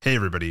Hey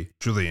everybody,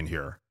 Julian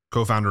here,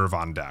 co-founder of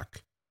On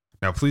Deck.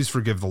 Now please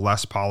forgive the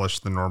less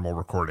polished than normal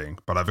recording,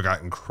 but I've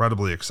got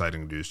incredibly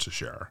exciting news to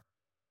share.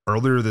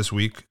 Earlier this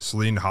week,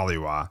 Celine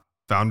Halioua,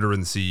 founder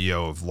and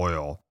CEO of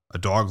Loyal, a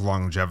dog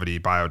longevity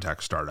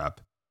biotech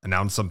startup,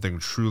 announced something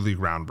truly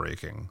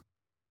groundbreaking.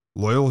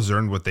 Loyal has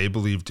earned what they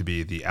believe to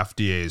be the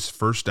FDA's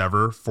first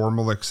ever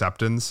formal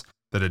acceptance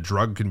that a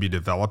drug can be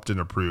developed and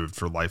approved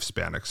for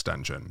lifespan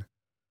extension.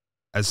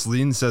 As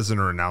Celine says in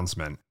her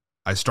announcement,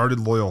 I started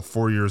Loyal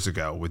 4 years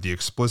ago with the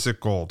explicit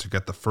goal to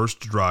get the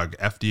first drug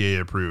FDA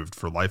approved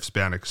for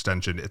lifespan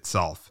extension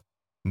itself.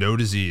 No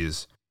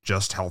disease,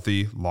 just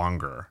healthy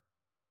longer.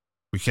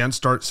 We can't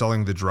start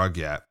selling the drug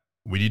yet.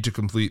 We need to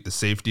complete the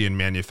safety and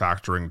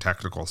manufacturing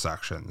technical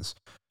sections,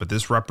 but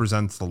this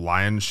represents the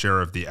lion's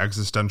share of the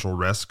existential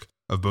risk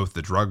of both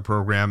the drug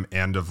program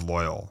and of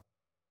Loyal.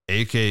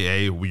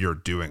 AKA, we are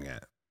doing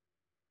it.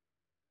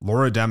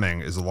 Laura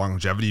Deming is a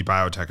longevity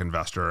biotech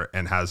investor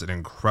and has an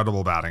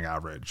incredible batting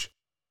average.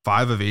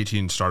 5 of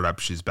 18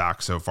 startups she's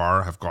backed so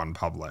far have gone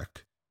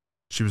public.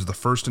 She was the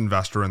first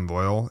investor in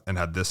Loyal and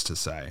had this to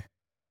say.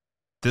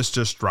 This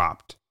just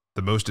dropped,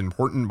 the most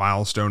important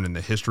milestone in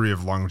the history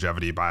of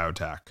longevity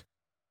biotech.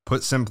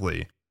 Put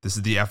simply, this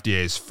is the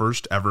FDA's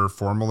first ever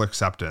formal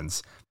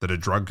acceptance that a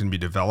drug can be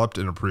developed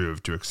and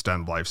approved to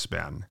extend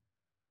lifespan.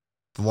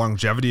 The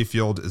longevity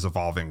field is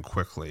evolving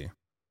quickly.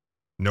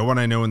 No one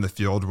I know in the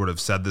field would have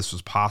said this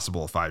was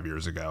possible 5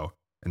 years ago,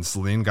 and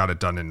Celine got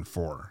it done in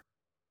 4.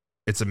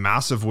 It's a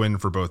massive win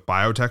for both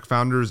biotech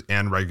founders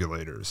and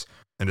regulators,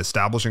 and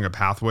establishing a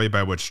pathway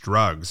by which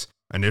drugs,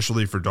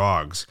 initially for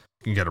dogs,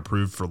 can get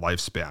approved for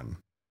lifespan.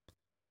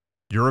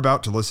 You're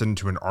about to listen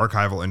to an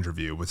archival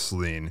interview with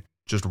Celine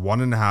just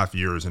 1.5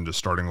 years into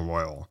starting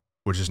Loyal,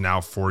 which is now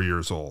 4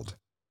 years old.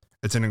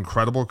 It's an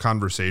incredible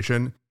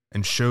conversation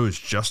and shows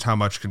just how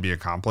much can be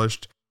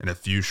accomplished in a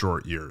few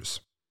short years.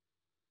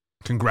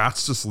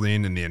 Congrats to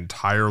Celine and the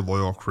entire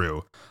Loyal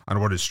crew on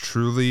what is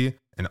truly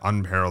an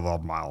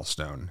unparalleled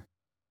milestone.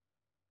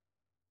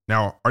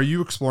 Now, are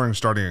you exploring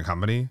starting a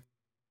company?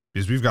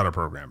 Because we've got a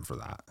program for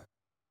that.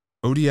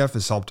 ODF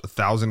has helped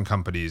 1,000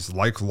 companies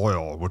like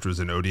Loyal, which was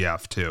an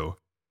ODF too,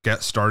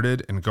 get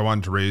started and go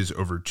on to raise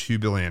over $2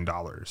 billion.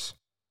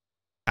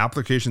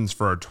 Applications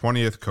for our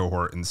 20th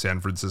cohort in San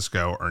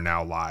Francisco are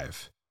now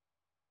live.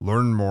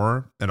 Learn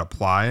more and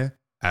apply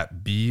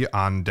at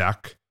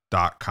beondeck.com.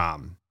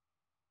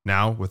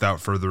 Now,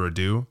 without further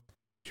ado,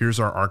 here's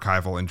our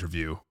archival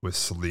interview with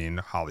Celine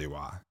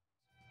Halioua.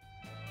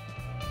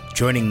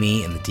 Joining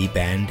me in the deep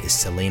end is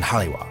Celine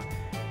Halioua,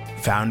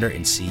 founder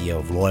and CEO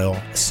of Loyal,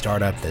 a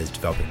startup that is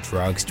developing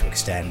drugs to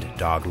extend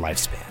dog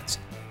lifespans.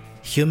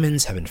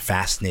 Humans have been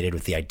fascinated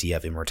with the idea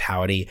of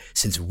immortality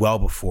since well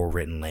before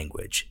written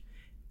language.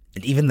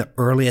 And even the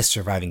earliest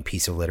surviving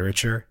piece of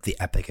literature, the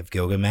Epic of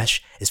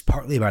Gilgamesh, is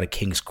partly about a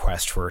king's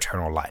quest for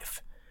eternal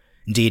life.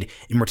 Indeed,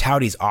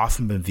 immortality has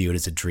often been viewed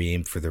as a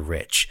dream for the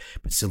rich,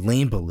 but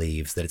Celine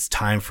believes that it's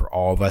time for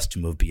all of us to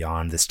move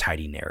beyond this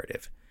tidy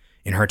narrative.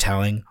 In her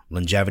telling,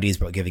 longevity is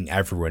about giving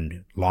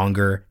everyone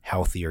longer,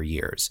 healthier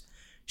years.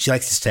 She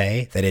likes to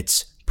say that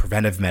it's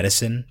preventive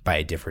medicine by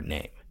a different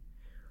name.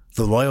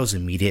 Though Loyal's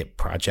immediate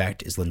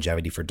project is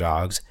longevity for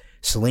dogs,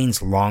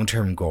 Celine's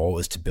long-term goal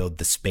is to build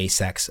the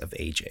SpaceX of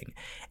aging,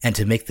 and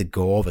to make the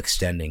goal of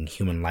extending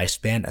human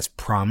lifespan as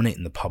prominent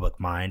in the public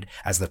mind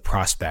as the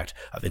prospect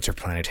of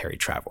interplanetary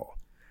travel.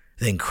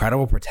 The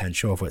incredible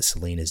potential of what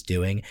Celine is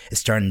doing is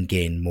starting to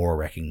gain more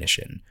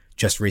recognition.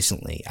 Just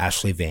recently,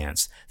 Ashley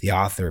Vance, the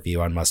author of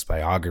Elon Musk's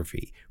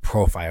biography,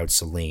 profiled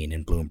Celine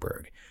in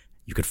Bloomberg.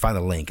 You could find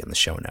the link in the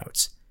show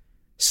notes.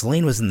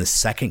 Celine was in the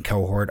second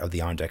cohort of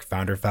the On Deck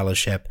Founder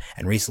Fellowship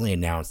and recently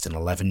announced an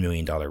 $11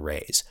 million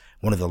raise,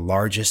 one of the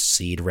largest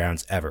seed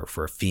rounds ever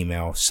for a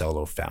female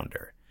solo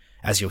founder.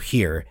 As you'll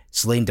hear,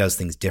 Celine does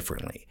things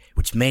differently,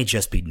 which may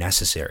just be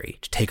necessary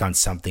to take on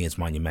something as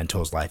monumental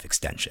as life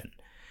extension.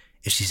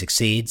 If she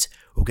succeeds,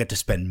 we'll get to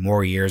spend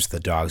more years with the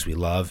dogs we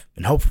love,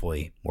 and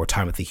hopefully more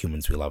time with the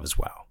humans we love as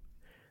well.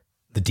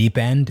 The Deep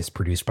End is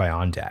produced by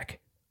On Deck,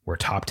 where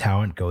top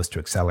talent goes to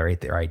accelerate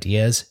their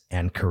ideas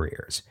and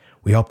careers.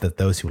 We hope that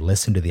those who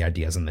listen to the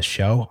ideas on the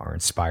show are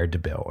inspired to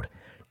build.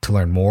 To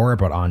learn more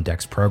about On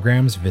Deck's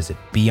programs, visit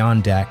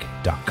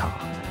beondeck.com.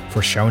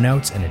 For show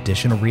notes and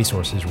additional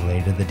resources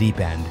related to the Deep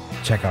End,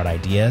 check out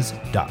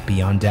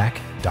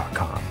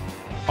ideas.beondeck.com.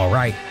 All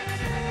right,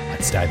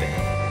 let's dive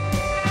in.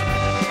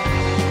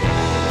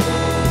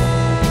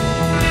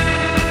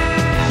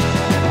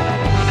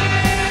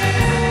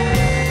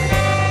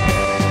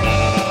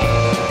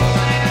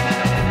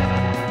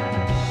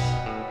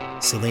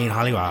 Celine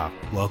Halioua,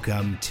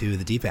 welcome to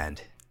the Deep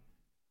End.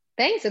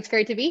 Thanks, it's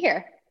great to be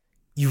here.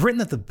 You've written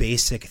that the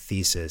basic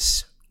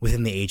thesis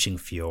within the aging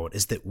field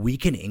is that we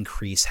can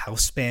increase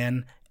health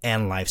span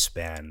and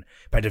lifespan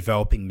by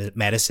developing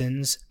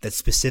medicines that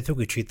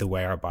specifically treat the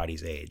way our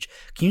bodies age.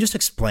 Can you just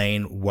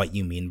explain what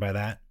you mean by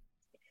that?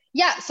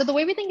 Yeah, so the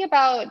way we think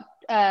about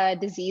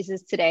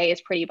diseases today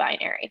is pretty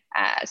binary.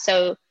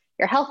 So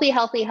you're healthy,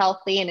 healthy,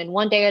 healthy. And then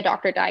one day a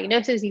doctor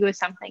diagnoses you with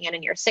something and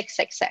then you're sick,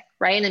 sick, sick,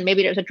 right? And then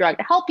maybe there's a drug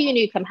to help you and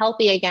you become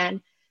healthy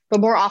again.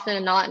 But more often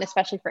than not, and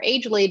especially for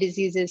age-related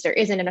diseases, there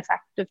isn't an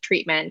effective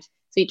treatment.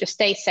 So you just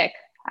stay sick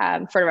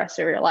for the rest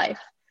of your life.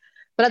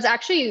 But that's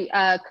actually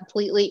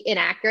completely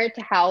inaccurate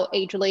to how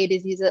age-related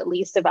diseases at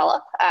least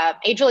develop.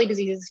 Age-related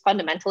diseases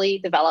fundamentally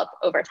develop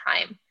over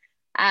time.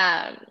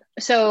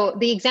 So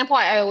the example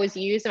I always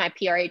use and my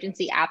PR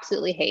agency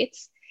absolutely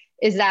hates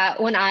is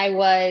that when I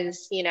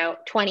was,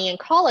 20 in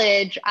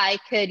college, I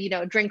could,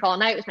 drink all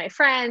night with my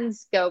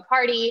friends, go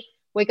party,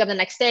 wake up the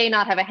next day,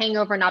 not have a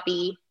hangover, not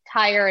be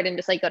tired, and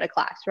just like go to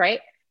class, right?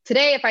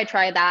 Today, if I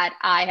try that,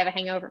 I have a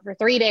hangover for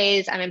 3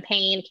 days, I'm in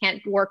pain,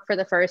 can't work for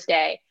the first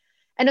day.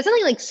 And there's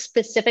something like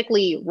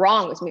specifically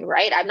wrong with me,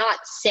 right? I'm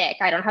not sick.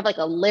 I don't have like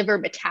a liver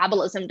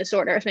metabolism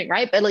disorder or something,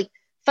 right? But like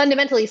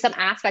fundamentally, some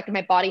aspect of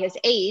my body has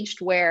aged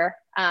where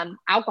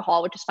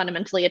alcohol, which is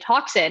fundamentally a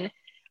toxin,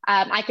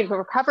 I could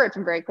recover it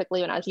from very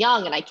quickly when I was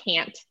young, and I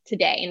can't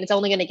today. And it's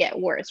only going to get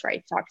worse,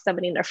 right? Talk to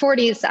somebody in their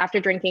 40s after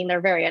drinking,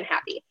 they're very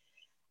unhappy.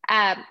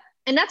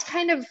 And that's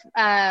kind of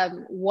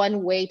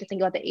one way to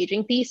think about the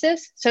aging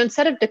thesis. So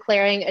instead of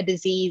declaring a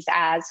disease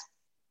as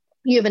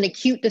you have an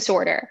acute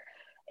disorder,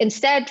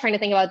 instead trying to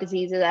think about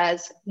diseases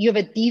as you have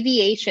a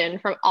deviation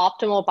from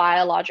optimal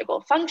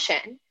biological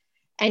function,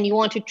 and you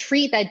want to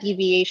treat that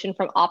deviation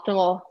from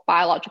optimal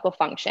biological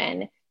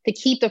function to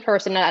keep the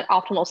person in that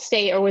optimal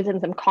state or within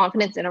some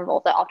confidence interval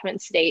of the optimal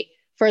state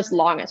for as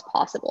long as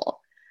possible.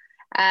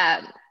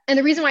 And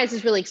the reason why this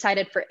is really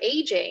excited for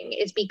aging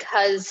is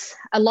because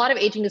a lot of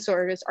aging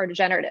disorders are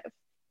degenerative,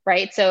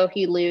 right? So if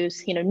you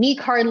lose, knee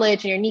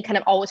cartilage and your knee kind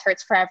of always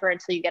hurts forever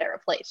until you get it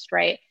replaced,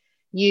 right?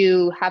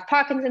 You have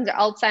Parkinson's or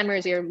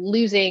Alzheimer's, you're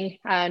losing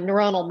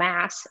neuronal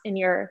mass in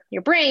your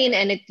brain,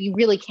 and you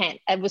really can't,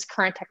 with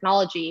current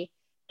technology,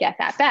 get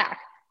that back.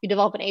 You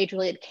develop an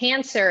age-related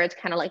cancer, it's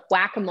kind of like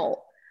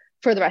whack-a-mole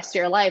for the rest of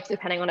your life,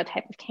 depending on the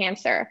type of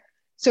cancer.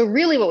 So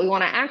really what we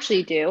want to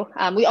actually do,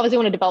 we obviously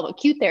want to develop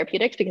acute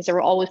therapeutics because there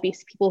will always be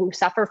people who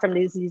suffer from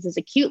these diseases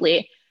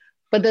acutely.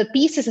 But the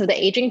thesis of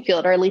the aging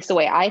field, or at least the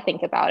way I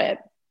think about it,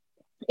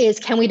 is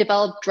can we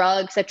develop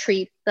drugs that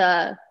treat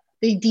the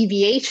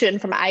deviation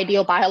from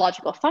ideal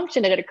biological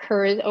function that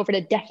occurs over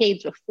the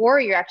decades before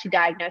you're actually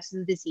diagnosed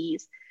with the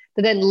disease,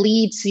 that then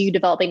leads to you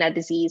developing that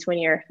disease when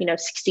you're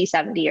 60,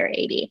 70, or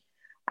 80.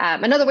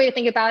 Another way to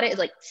think about it is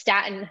like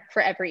statin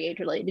for every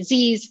age-related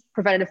disease,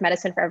 preventative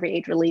medicine for every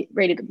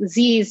age-related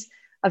disease,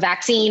 a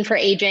vaccine for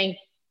aging,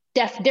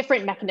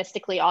 different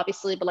mechanistically,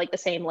 obviously, but like the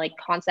same like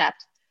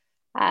concept.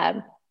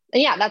 And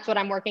yeah, that's what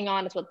I'm working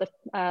on. It's what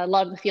a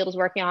lot of the field is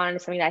working on. And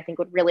it's something that I think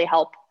would really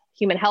help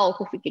human health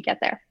if we could get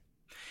there.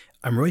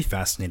 I'm really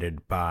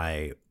fascinated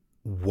by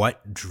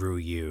what drew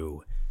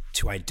you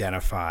to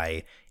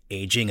identify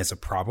aging as a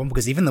problem,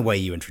 because even the way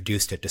you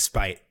introduced it,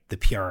 despite the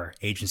PR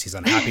agency's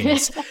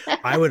unhappiness,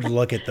 I would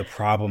look at the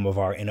problem of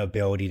our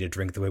inability to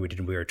drink the way we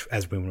did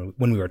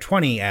when we were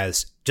 20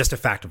 as just a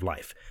fact of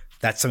life.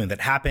 That's something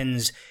that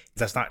happens.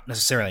 That's not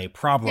necessarily a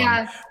problem.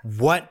 Yeah.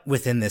 What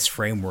within this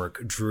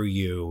framework drew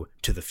you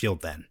to the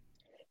field then?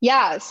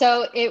 Yeah,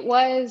 so it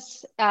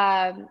was,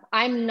 I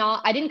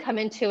didn't come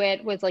into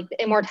it with like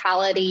the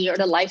immortality or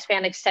the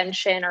lifespan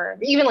extension or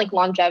even like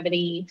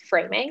longevity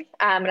framing.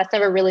 That's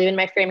never really been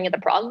my framing of the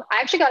problem. I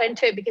actually got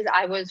into it because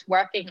I was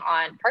working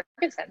on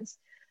Parkinson's.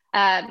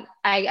 I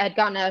had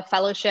gotten a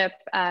fellowship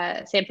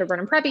at Sanford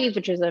Burnham Preppies,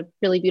 which is a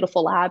really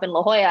beautiful lab in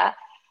La Jolla,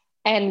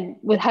 and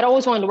had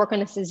always wanted to work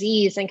on this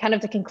disease. And kind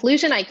of the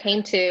conclusion I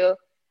came to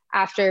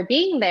after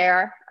being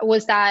there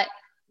was that,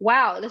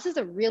 wow, this is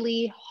a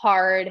really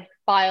hard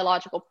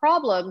biological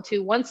problem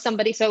to once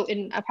somebody, so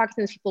in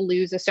Parkinson's, people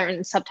lose a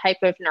certain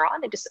subtype of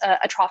neuron, it just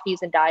atrophies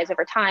and dies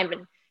over time.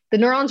 And the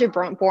neurons you're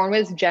born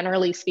with,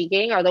 generally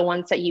speaking, are the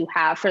ones that you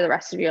have for the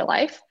rest of your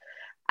life.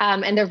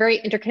 And they're very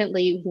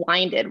intricately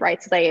winded,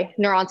 right? So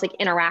neurons like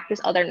interact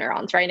with other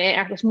neurons, right? And they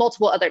interact with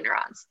multiple other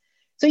neurons.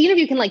 So even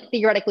if you can like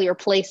theoretically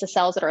replace the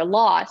cells that are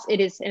lost, it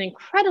is an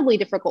incredibly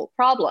difficult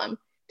problem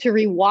to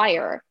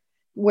rewire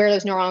where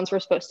those neurons were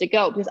supposed to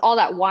go, because all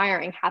that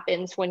wiring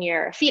happens when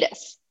you're a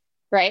fetus,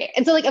 right?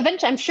 And so like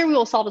eventually, I'm sure we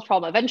will solve this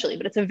problem eventually,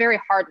 but it's a very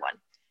hard one.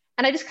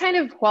 And I just kind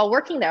of, while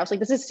working there, I was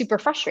like, this is super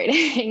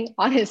frustrating,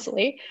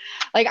 honestly.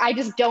 Like, I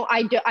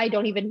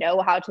don't even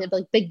know how to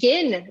like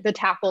begin to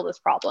tackle this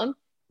problem.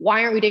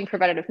 Why aren't we doing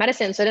preventative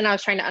medicine? So then I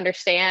was trying to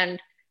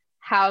understand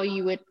how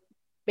you would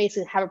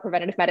basically have a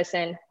preventative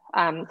medicine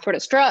for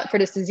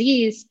this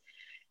disease.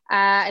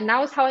 And that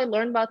was how I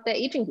learned about the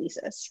aging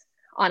thesis,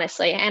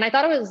 honestly. And I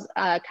thought it was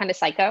kind of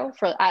psycho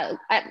for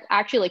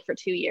actually like for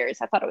 2 years.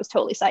 I thought it was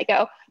totally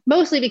psycho,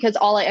 mostly because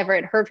all I ever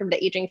had heard from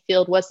the aging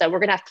field was that we're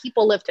going to have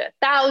people live to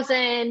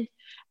 1,000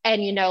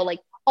 and, like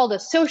all the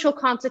social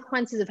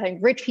consequences of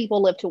having rich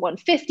people live to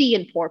 150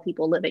 and poor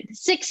people living to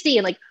 60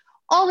 and like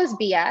all this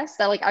BS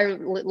that like I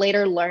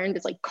later learned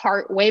is like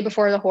cart way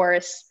before the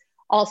horse,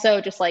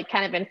 also just like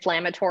kind of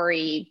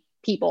inflammatory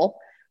people.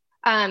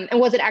 And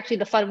was it actually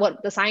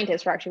what the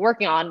scientists were actually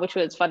working on, which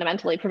was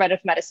fundamentally preventive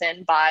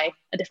medicine by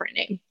a different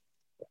name.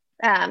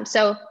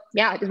 So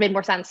yeah, it just made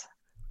more sense.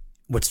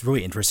 What's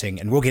really interesting,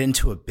 and we'll get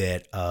into a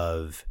bit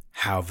of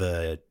how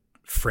the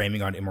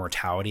framing on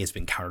immortality has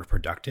been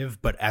counterproductive,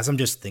 but as I'm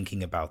just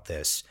thinking about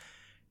this,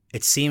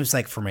 it seems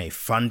like from a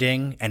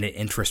funding and an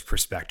interest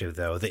perspective,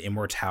 though, the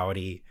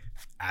immortality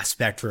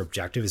aspect or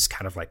objective is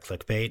kind of like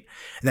clickbait,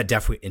 and that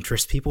definitely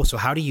interests people. So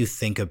how do you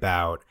think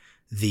about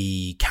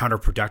the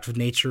counterproductive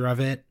nature of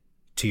it?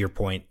 To your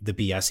point, the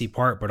BSE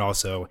part, but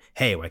also,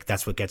 hey, like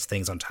that's what gets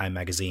things on Time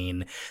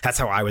Magazine. That's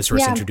how I was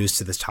first introduced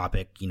to this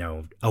topic,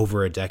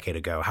 over a decade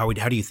ago. How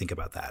do you think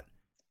about that?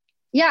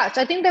 Yeah,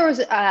 so I think there was,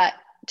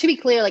 to be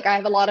clear, like I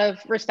have a lot of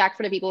respect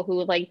for the people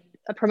who like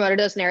promoted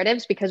those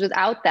narratives, because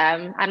without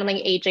them, I don't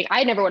think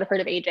I never would have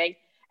heard of aging,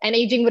 and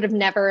aging would have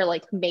never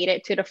like made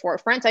it to the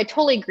forefront. So I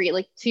totally agree.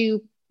 Like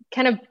to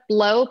kind of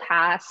blow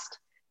past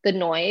the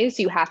noise,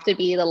 you have to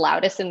be the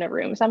loudest in the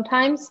room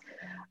sometimes.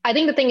 I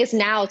think the thing is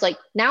now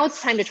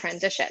it's time to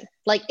transition.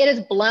 Like it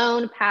has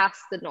blown past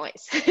the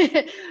noise.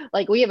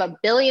 Like we have $1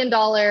 billion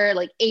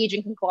like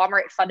aging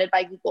conglomerate funded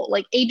by Google.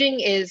 Like aging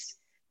is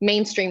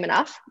mainstream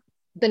enough.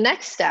 The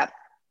next step,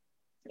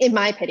 in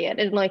my opinion,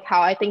 and like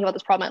how I think about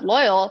this problem at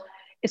Loyal,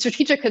 is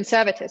strategic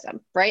conservatism,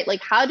 right?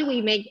 Like how do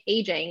we make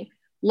aging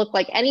look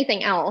like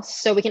anything else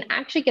so we can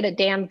actually get a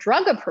damn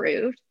drug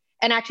approved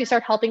and actually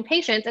start helping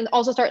patients, and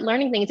also start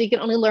learning things that you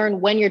can only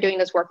learn when you're doing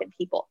this work in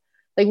people.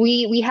 Like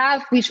we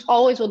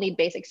always will need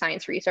basic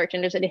science research,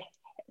 and there's a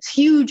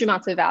huge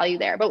amounts of value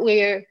there, but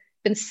we've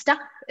been stuck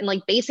in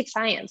like basic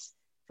science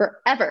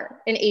forever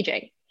in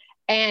aging.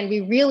 And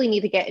we really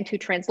need to get into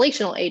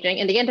translational aging.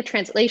 And to get into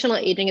translational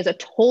aging is a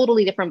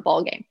totally different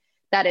ballgame.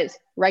 That is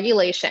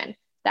regulation.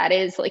 That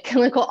is like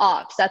clinical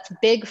ops. That's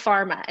big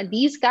pharma. And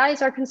these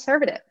guys are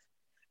conservative.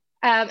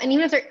 And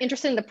even if they're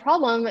interested in the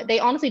problem, they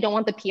honestly don't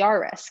want the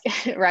PR risk,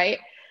 right?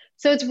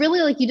 So it's really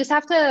like you just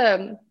have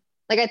to,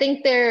 like, I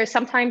think there's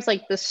sometimes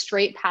like the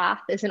straight path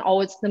isn't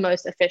always the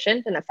most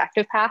efficient and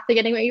effective path to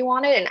getting what you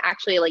wanted, and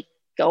actually like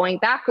going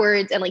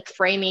backwards and like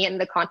framing it in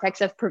the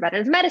context of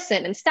preventative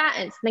medicine and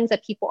statins, things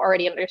that people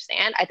already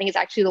understand, I think is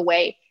actually the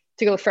way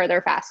to go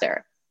further,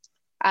 faster,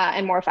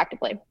 and more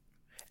effectively.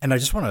 And I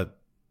just want to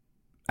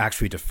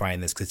actually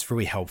define this because it's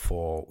really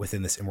helpful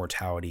within this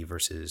immortality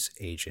versus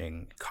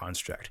aging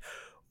construct.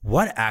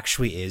 What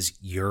actually is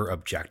your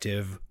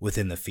objective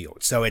within the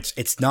field? So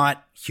it's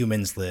not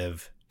humans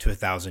live to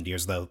 1,000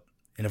 years, though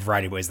in a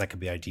variety of ways that could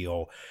be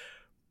ideal.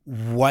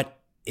 What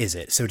is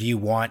it? So do you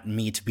want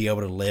me to be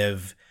able to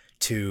live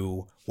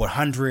to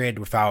 100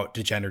 without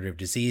degenerative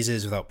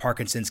diseases, without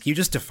Parkinson's? Can you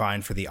just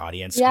define for the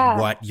audience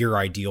what your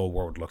ideal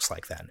world looks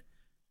like then?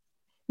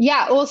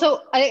 Yeah, well,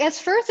 so I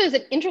guess first there's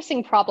an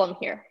interesting problem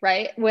here,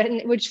 right?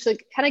 Which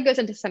like, kind of goes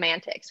into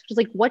semantics, which is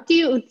like, what do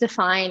you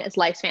define as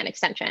lifespan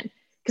extension?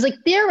 Because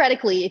like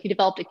theoretically, if you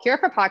developed a cure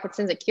for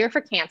Parkinson's, a cure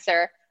for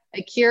cancer,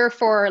 a cure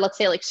for, let's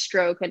say, like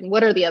stroke, and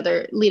what are the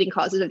other leading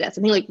causes of death?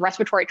 Something like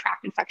respiratory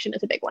tract infection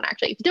is a big one,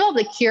 actually. If you develop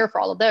a cure for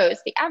all of those,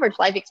 the average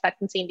life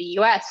expectancy in the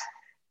US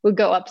would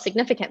go up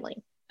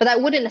significantly. But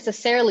that wouldn't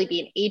necessarily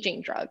be an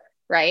aging drug,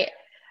 right?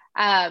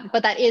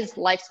 But that is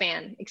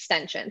lifespan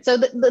extension. So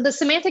the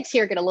semantics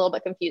here get a little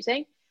bit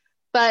confusing.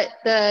 But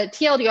the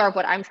TLDR of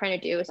what I'm trying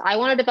to do is I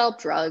want to develop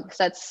drugs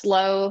that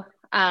slow,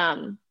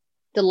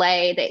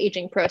 delay the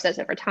aging process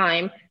over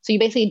time. So you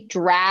basically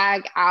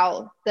drag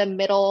out the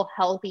middle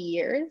healthy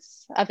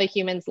years of a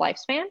human's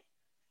lifespan,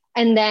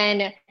 and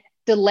then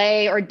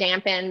delay or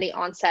dampen the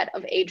onset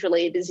of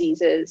age-related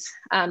diseases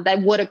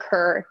that would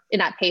occur in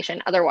that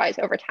patient otherwise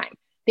over time.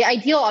 The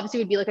ideal obviously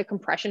would be like a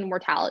compression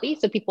mortality.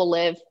 So people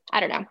live, I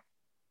don't know,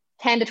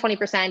 10 to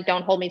 20%,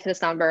 don't hold me to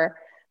this number,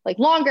 like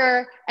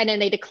longer, and then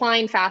they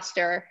decline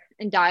faster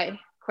and die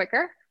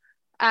quicker.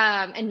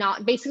 And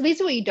not basically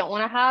what you don't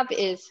want to have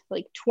is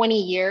like 20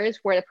 years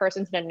where the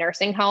person's in a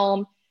nursing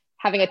home,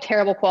 having a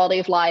terrible quality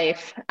of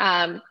life,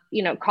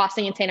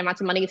 costing insane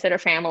amounts of money to their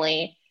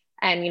family.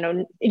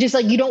 And, just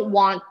like, you don't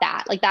want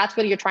that. Like, that's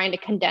what you're trying to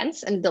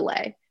condense and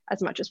delay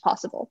as much as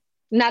possible.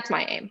 And that's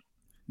my aim.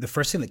 The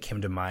first thing that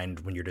came to mind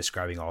when you're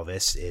describing all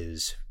this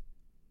is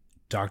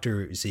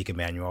Dr. Zeke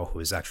Emanuel, who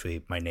is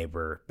actually my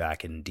neighbor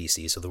back in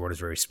DC, so the world is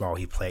very small.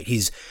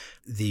 He's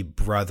the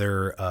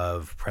brother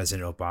of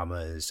President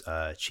Obama's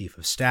chief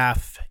of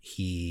staff.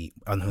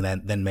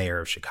 Then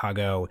mayor of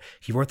Chicago.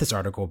 He wrote this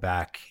article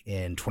back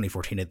in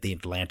 2014 at The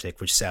Atlantic,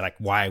 which said like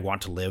why I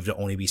want to live to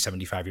only be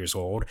 75 years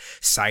old,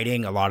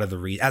 citing a lot of the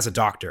reasons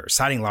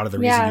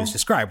you just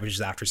described, which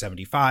is after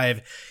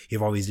 75, you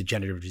have all these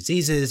degenerative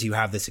diseases, you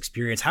have this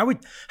experience. How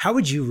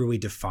would you really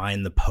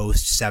define the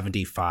post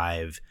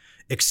 75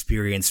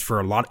 experience for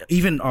a lot of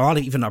even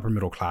upper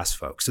middle class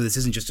folks? So this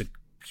isn't just a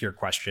pure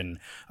question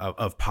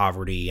of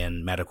poverty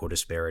and medical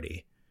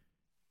disparity.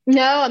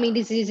 No, I mean,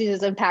 these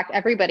diseases impact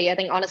everybody. I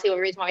think honestly, the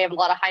reason why we have a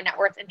lot of high net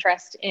worth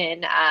interest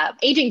in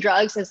aging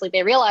drugs is like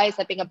they realize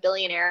that being a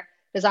billionaire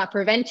does not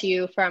prevent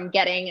you from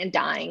getting and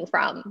dying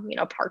from,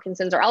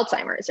 Parkinson's or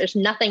Alzheimer's. There's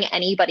nothing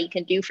anybody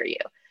can do for you.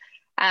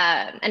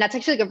 And that's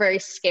actually like a very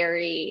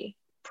scary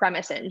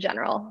premise in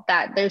general,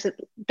 that there's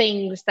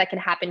things that can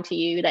happen to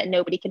you that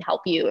nobody can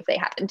help you if they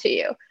happen to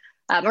you.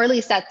 Or at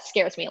least that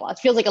scares me a lot.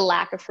 It feels like a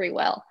lack of free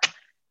will.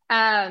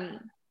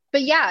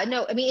 But yeah,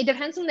 no, I mean, it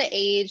depends on the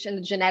age and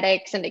the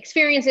genetics and the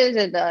experiences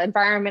and the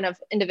environment of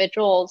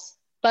individuals.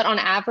 But on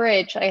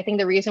average, I think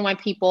the reason why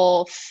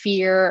people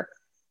fear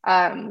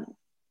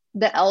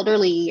the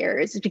elderly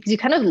years is because you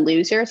kind of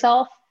lose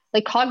yourself.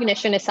 Like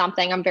cognition is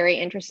something I'm very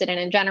interested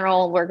in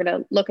general. We're going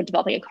to look at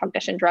developing a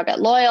cognition drug at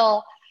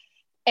Loyal.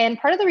 And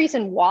part of the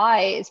reason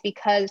why is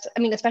because, I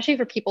mean, especially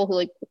for people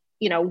who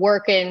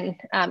work in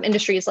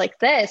industries like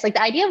this, like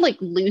the idea of like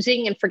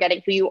losing and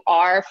forgetting who you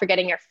are,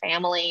 forgetting your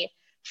family,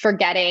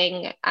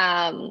 forgetting,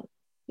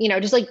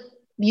 just like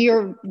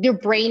your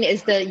brain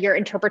is your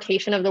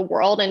interpretation of the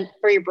world, and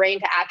for your brain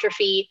to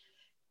atrophy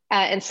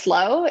and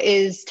slow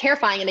is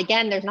terrifying. And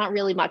again, there's not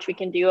really much we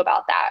can do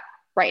about that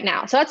right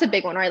now. So that's a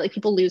big one, right? Like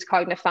people lose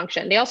cognitive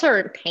function. They also are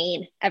in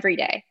pain every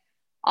day,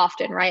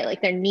 often, right?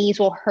 Like their knees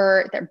will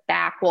hurt, their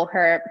back will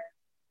hurt.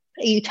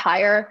 You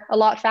tire a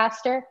lot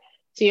faster.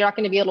 So you're not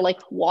going to be able to like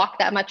walk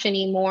that much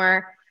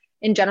anymore.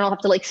 In general, have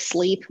to like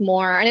sleep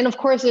more. And then of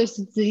course there's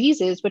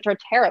diseases which are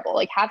terrible.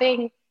 Like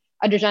having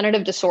a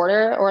degenerative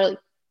disorder or like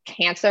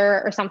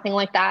cancer or something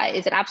like that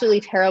is an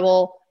absolutely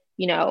terrible,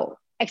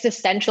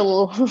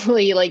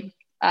 existentially like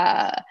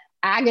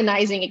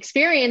agonizing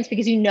experience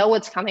because you know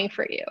what's coming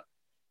for you.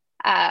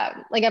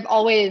 Like I've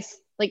always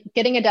like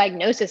getting a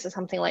diagnosis of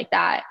something like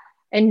that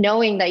and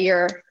knowing that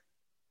you're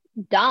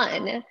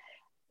done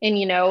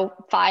in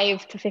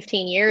 5 to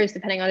 15 years,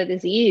 depending on the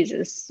disease,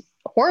 is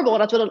horrible.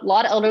 That's what a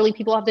lot of elderly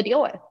people have to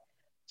deal with.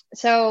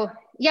 So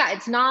yeah,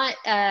 it's not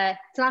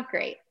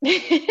great.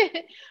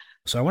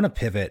 So I want to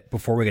pivot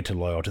before we get to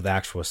Loyal to the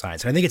actual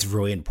science. And I think it's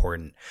really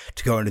important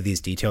to go into these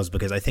details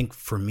because I think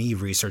for me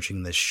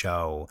researching this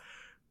show,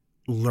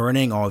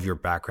 learning all of your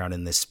background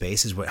in this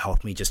space is what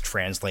helped me just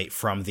translate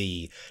from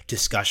the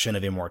discussion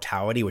of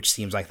immortality, which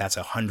seems like that's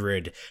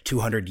 100,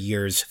 200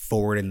 years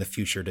forward in the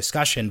future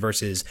discussion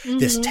versus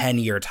this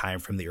 10-year time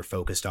frame that you're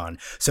focused on.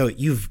 So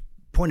you've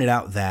pointed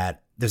out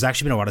that there's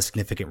actually been a lot of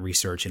significant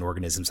research in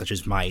organisms such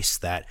as mice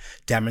that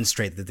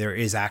demonstrate that there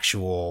is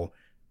actual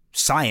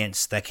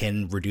science that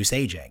can reduce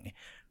aging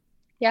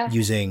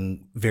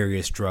using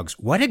various drugs.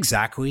 What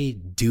exactly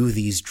do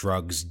these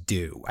drugs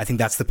do? I think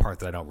that's the part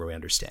that I don't really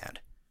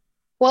understand.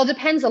 Well, it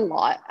depends a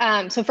lot.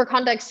 So for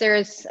context,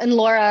 and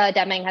Laura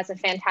Deming has a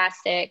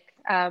fantastic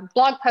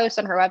blog post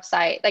on her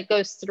website that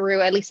goes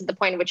through, at least at the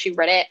point at which she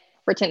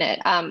written it,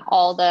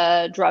 all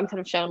the drugs that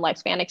have shown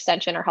lifespan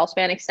extension or health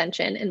span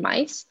extension in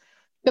mice.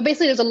 But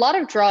basically, there's a lot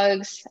of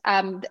drugs,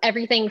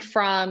 everything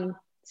from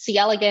C.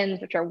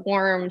 elegans, which are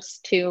worms,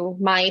 to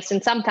mice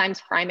and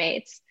sometimes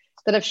primates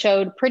that have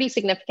showed pretty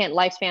significant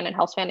lifespan and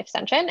health span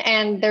extension.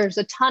 And there's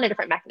a ton of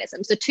different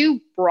mechanisms. The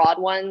two broad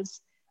ones,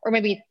 or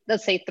maybe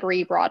let's say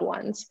three broad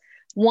ones.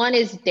 One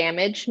is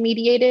damage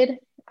mediated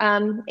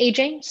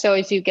aging. So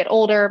as you get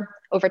older,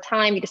 over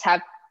time, you just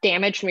have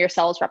damage from your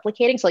cells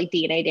replicating. So like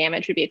DNA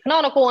damage would be a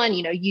canonical one,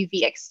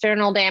 UV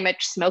external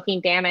damage, smoking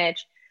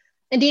damage.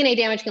 And DNA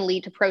damage can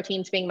lead to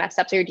proteins being messed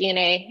up. So your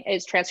DNA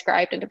is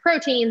transcribed into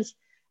proteins.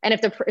 And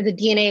if the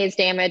DNA is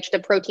damaged, the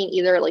protein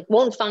either like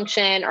won't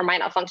function or might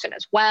not function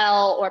as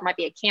well, or it might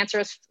be a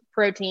cancerous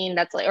protein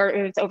that's like, or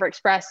if it's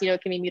overexpressed,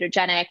 it can be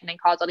mutagenic and then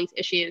cause all these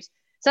issues.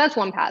 So that's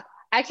one path.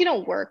 I actually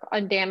don't work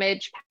on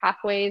damage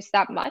pathways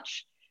that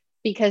much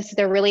because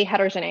they're really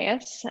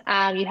heterogeneous.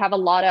 You have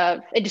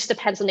it just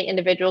depends on the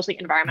individuals, the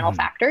environmental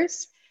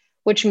factors,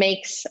 which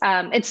makes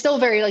it's still a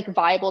very like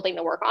viable thing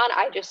to work on.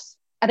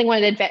 I think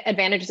one of the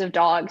advantages of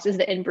dogs is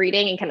the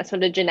inbreeding and kind of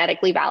sort of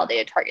genetically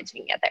validated targets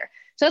you can get there.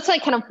 So that's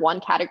like kind of one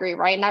category,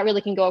 right? And that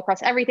really can go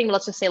across everything. But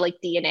let's just say like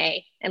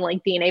DNA and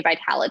like DNA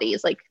vitality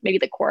is like maybe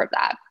the core of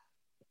that.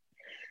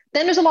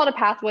 Then there's a lot of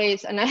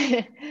pathways. And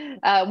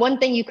one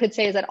thing you could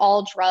say is that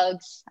all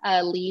drugs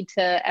lead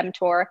to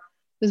mTOR,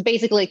 is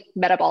basically like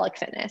metabolic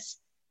fitness.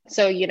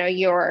 So,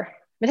 your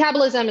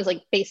metabolism is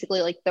like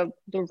basically like the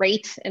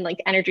rate and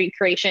like energy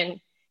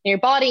creation in your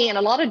body. And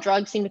a lot of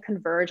drugs seem to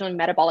converge on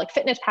metabolic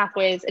fitness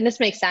pathways. And this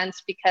makes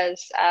sense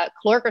because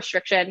caloric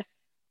restriction,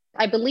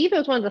 I believe it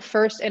was one of the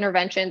first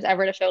interventions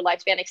ever to show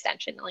lifespan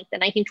extension in like the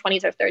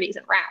 1920s or 30s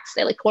in rats.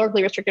 They like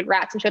calorically restricted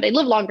rats and showed they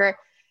live longer.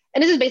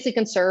 And this is basically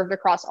conserved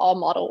across all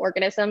model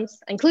organisms,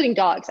 including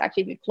dogs.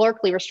 Actually, if you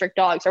calorically restrict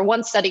dogs, or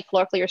one study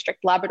calorically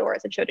restrict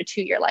Labradors and showed a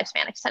 2-year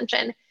lifespan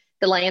extension,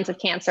 delayance of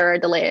cancer,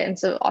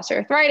 delayance of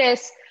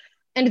osteoarthritis.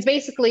 And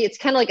it's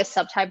kind of like a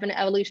subtype of an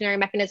evolutionary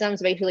mechanism.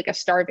 So basically like a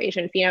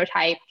starvation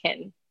phenotype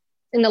can,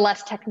 in the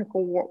less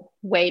technical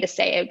way to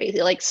say it,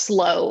 basically like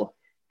slow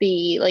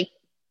the like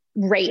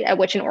rate at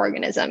which an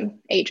organism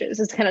ages.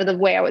 Is kind of the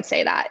way I would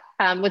say that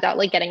without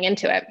like getting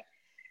into it.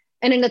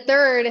 And then the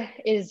third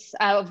is,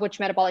 of which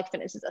metabolic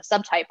fitness is a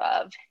subtype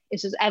of,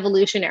 is just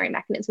evolutionary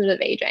mechanisms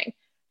of aging.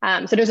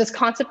 So there's this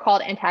concept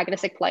called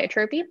antagonistic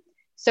pleiotropy.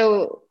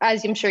 So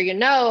as I'm sure you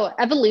know,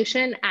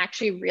 evolution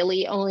actually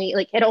really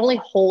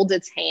only holds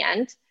its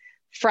hand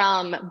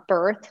from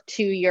birth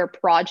to your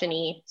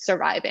progeny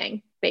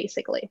surviving,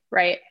 basically,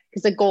 right?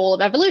 Because the goal of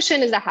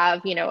evolution is to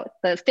have,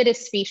 the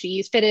fittest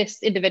species,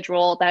 fittest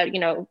individual that,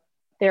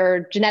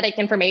 their genetic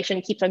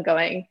information keeps on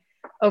going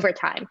over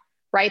time,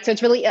 right? So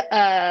it's really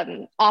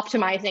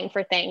optimizing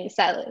for things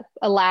that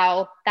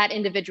allow that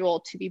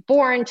individual to be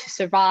born, to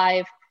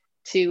survive,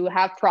 to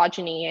have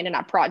progeny, and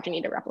that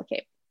progeny to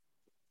replicate.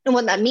 And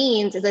what that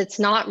means is it's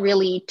not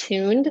really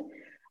tuned.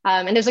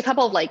 And there's a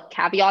couple of like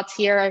caveats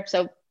here.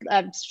 So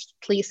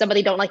please,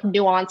 somebody don't like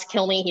nuance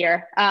kill me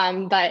here.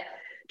 But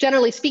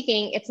generally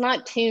speaking, it's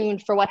not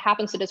tuned for what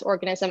happens to this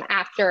organism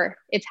after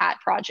it's had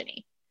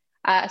progeny.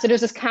 So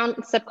there's this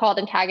concept called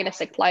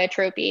antagonistic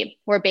pleiotropy,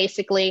 where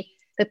basically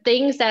the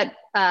things that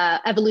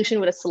evolution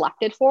would have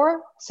selected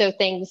for, so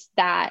things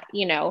that,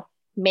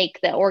 make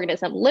the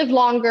organism live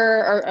longer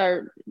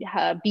or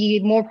be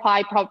more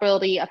high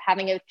probability of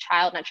having a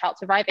child and a child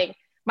surviving,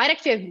 might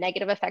actually have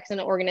negative effects on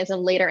the organism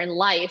later in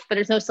life, but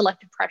there's no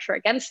selective pressure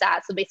against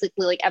that. So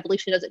basically, like,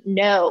 evolution doesn't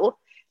know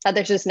that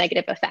there's this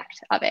negative effect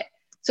of it.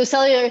 So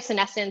cellular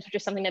senescence, which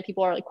is something that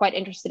people are like quite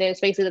interested in,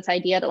 is basically this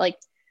idea that like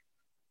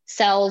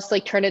cells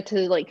like turn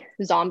into like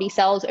zombie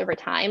cells over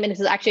time. And this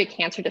is actually a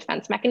cancer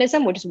defense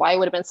mechanism, which is why it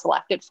would have been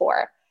selected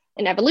for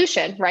in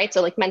evolution, right?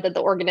 So like meant that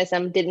the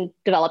organism didn't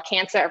develop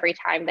cancer every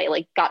time they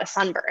like got a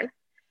sunburn.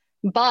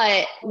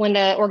 But when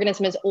the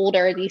organism is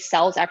older, these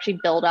cells actually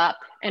build up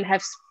and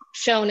have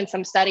shown in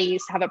some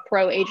studies to have a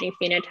pro-aging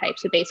phenotype.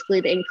 So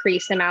basically the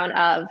increased amount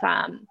of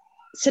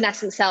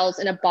senescent cells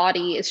in a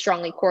body is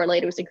strongly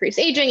correlated with increased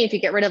aging. If you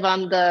get rid of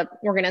them, the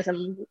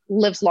organism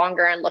lives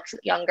longer and looks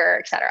younger,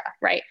 et cetera,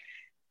 right?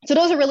 So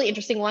those are really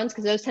interesting ones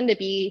because those tend to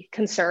be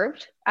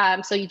conserved.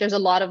 So there's a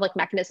lot of like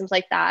mechanisms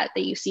like that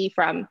you see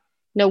from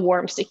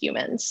worms to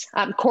humans.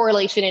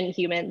 Correlation in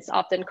humans,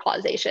 often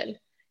causation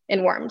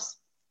in worms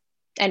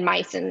and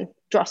mice and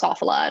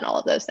Drosophila and all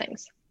of those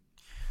things.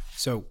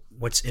 So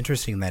what's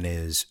interesting then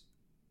is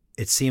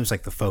it seems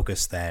like the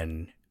focus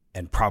then,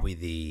 and probably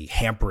the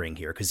hampering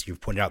here, because you've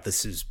pointed out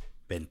this has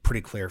been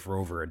pretty clear for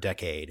over a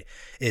decade,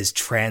 is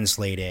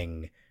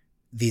translating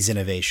these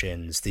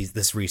innovations,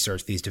 this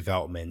research, these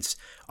developments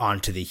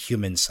onto the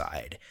human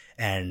side.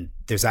 And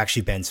there's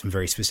actually been some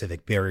very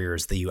specific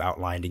barriers that you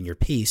outlined in your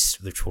piece,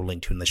 which we'll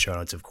link to in the show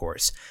notes, of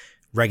course.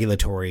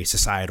 Regulatory,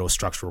 societal,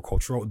 structural,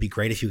 cultural. It would be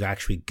great if you could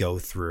actually go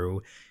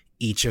through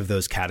each of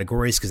those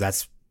categories, because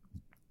that's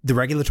the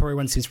regulatory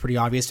one seems pretty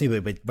obvious to me,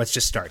 but let's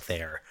just start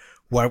there.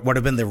 What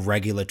have been the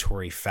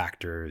regulatory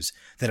factors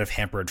that have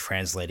hampered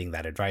translating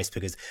that advice?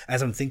 Because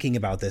as I'm thinking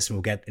about this, and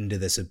we'll get into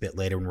this a bit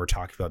later when we're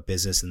talking about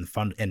business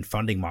and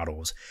funding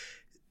models,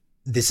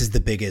 this is the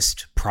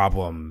biggest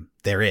problem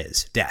there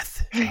is,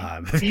 death.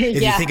 If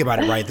you think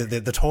about it, right,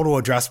 the total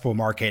addressable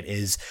market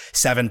is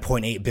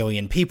 7.8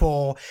 billion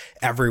people.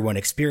 Everyone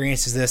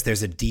experiences this.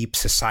 There's a deep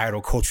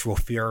societal, cultural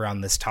fear around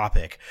this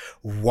topic.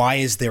 Why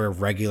is there a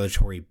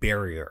regulatory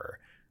barrier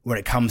when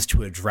it comes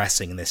to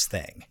addressing this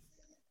thing?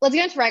 Let's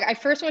get into reg. I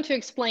first want to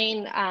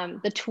explain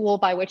the tool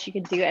by which you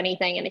can do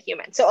anything in a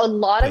human. So a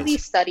lot of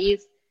these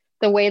studies,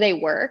 the way they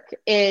work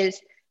is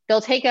they'll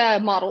take a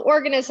model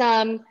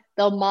organism,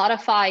 they'll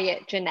modify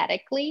it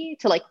genetically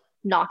to like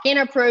knock in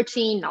a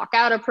protein, knock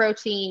out a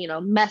protein,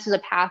 mess with a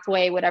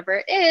pathway,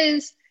 whatever it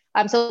is.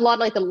 So a lot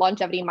of like the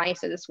longevity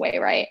mice are this way,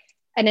 right?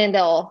 And then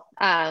they'll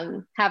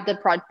have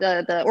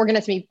the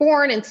organism be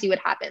born and see what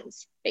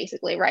happens,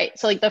 basically, right?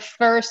 So like the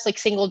first like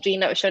single gene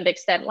that was shown to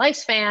extend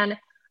lifespan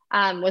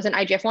was an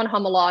IGF-1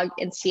 homolog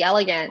in C.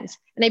 elegans.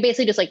 And they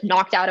basically just like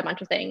knocked out a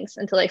bunch of things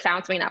until they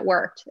found something that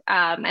worked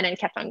and then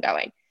kept on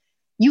going.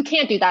 You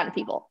can't do that in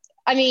people.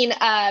 I mean,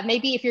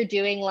 maybe if you're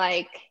doing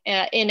like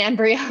in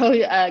embryo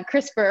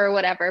CRISPR or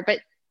whatever, but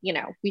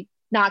we're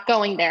not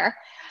going there.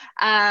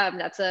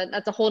 That's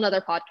a whole nother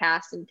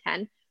podcast in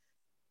 10.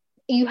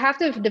 You have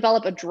to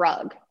develop a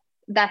drug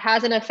that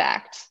has an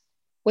effect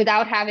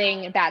without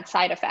having bad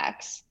side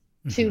effects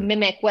to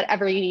mimic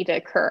whatever you need to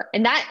occur.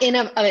 And that in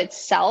of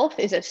itself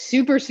is a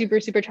super, super,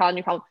 super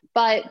challenging problem.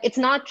 But it's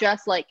not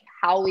just like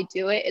how we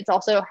do it. It's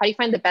also how do you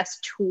find the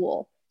best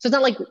tool? So it's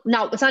not like,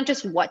 no, it's not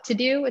just what to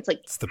do. It's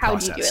like, how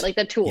do you do it? Like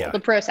the tool, the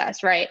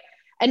process, right?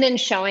 And then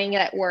showing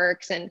that it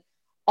works and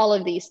all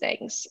of these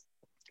things.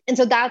 And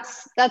so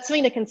that's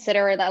something to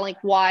consider, that like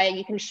why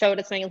you can show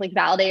that something is like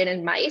validated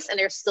in mice and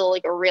there's still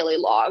like a really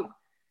long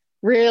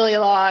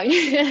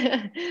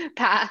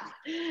path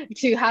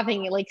to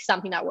having like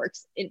something that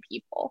works in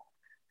people.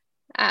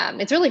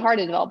 It's really hard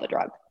to develop a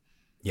drug.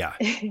 Yeah.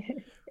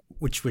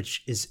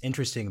 Which is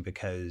interesting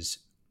because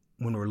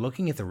when we're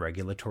looking at the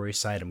regulatory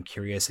side, I'm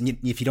curious, and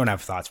if you don't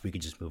have thoughts, we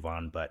could just move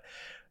on. But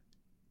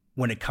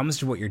when it comes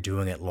to what you're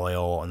doing at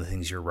Loyal and the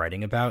things you're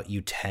writing about,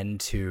 you've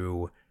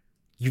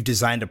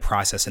designed a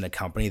process in a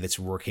company that's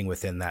working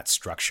within that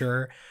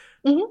structure.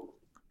 Mm-hmm.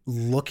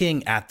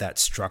 Looking at that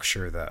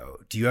structure, though,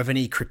 do you have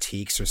any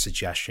critiques or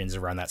suggestions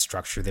around that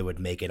structure that would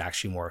make it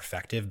actually more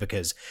effective?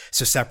 Because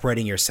so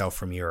separating yourself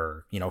from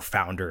your,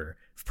 founder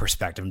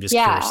perspective, I'm just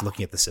curious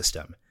looking at the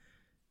system.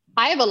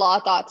 I have a lot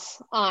of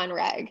thoughts on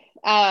reg.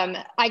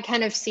 I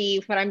kind of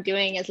see what I'm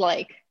doing as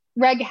like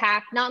reg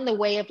hack, not in the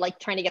way of like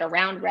trying to get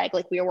around reg.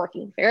 Like we are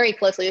working very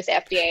closely with the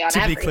FDA on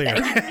everything.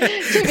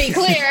 To be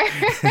clear,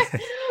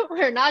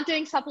 we're not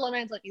doing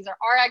supplements. Like these are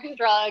our active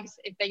drugs.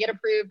 If they get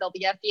approved, they'll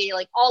be FDA,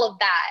 like all of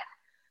that.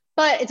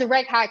 But it's a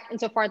reg hack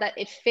insofar that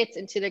it fits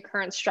into the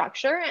current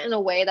structure in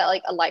a way that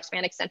like a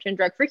lifespan extension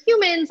drug for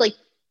humans, like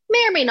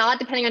may or may not,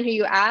 depending on who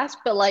you ask,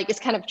 but like it's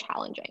kind of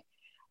challenging.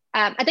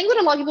 I think what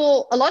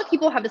a lot of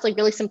people have this like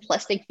really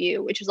simplistic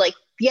view, which is like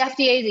the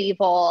FDA is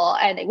evil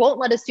and they won't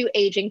let us do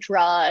aging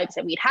drugs,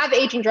 and we'd have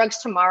aging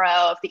drugs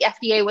tomorrow if the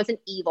FDA wasn't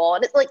evil.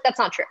 And it's like, that's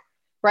not true,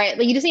 right?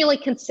 Like you just need to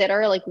like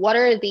consider like what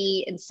are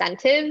the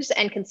incentives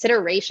and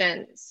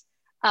considerations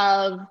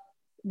of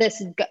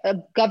this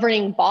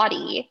governing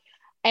body.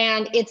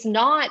 And it's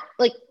not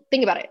like,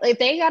 think about it. Like, if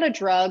they got a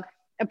drug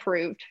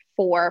approved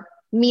for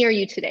me or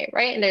you today,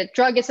 right? And the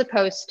drug is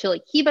supposed to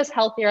like keep us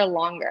healthier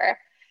longer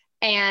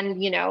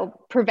and, you know,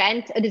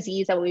 prevent a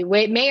disease that we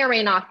may or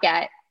may not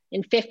get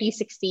in 50,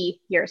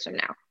 60 years from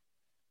now.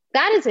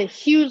 That is a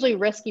hugely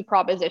risky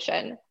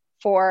proposition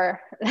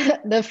for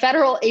the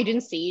federal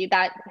agency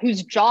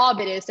whose job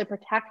it is to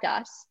protect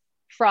us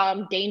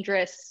from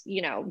dangerous,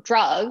 you know,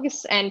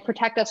 drugs and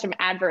protect us from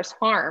adverse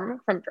harm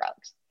from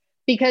drugs.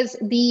 Because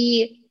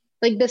the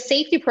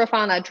safety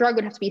profile on that drug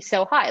would have to be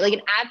so high. Like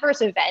an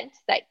adverse event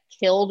that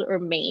killed or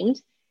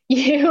maimed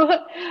you,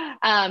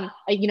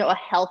 a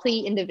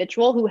healthy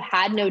individual who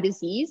had no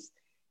disease,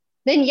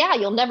 then yeah,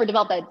 you'll never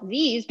develop that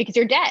disease because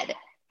you're dead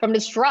from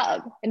this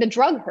drug and the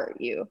drug hurt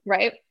you,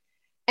 right?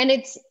 And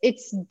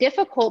it's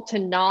difficult to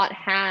not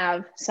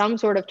have some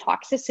sort of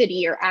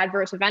toxicity or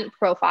adverse event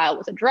profile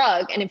with a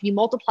drug. And if you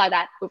multiply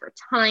that over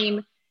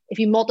time, if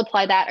you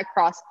multiply that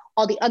across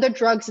all the other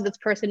drugs that this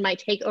person might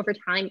take over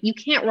time, you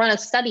can't run a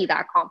study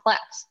that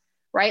complex,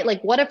 right?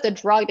 Like what if the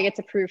drug that gets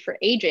approved for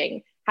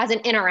aging has an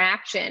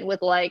interaction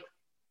with like,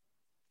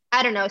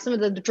 I don't know, some of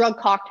the drug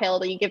cocktail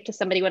that you give to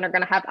somebody when they're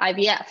going to have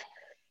IVF?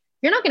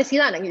 You're not going to see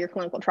that in your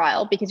clinical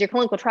trial because your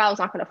clinical trial is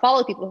not going to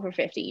follow people for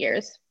 50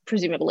 years,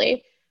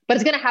 presumably, but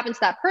it's going to happen to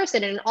that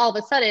person. And all of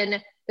a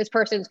sudden, this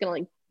person is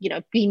going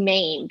to, be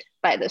maimed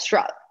by this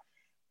drug.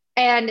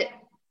 And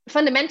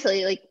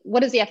fundamentally, like,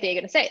 what is the FDA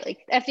going to say?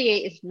 Like, the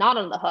FDA is not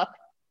on the hook,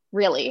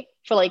 really,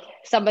 for like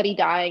somebody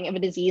dying of a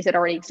disease that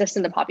already exists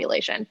in the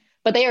population,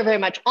 but they are very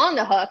much on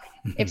the hook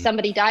if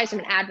somebody dies from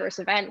an adverse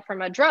event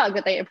from a drug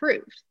that they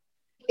approved.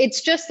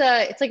 It's just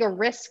it's like a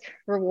risk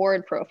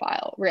reward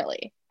profile,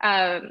 really.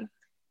 And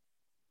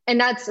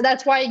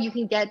that's why you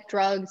can get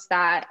drugs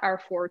that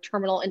are for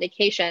terminal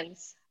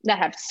indications that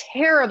have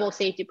terrible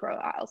safety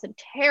profiles and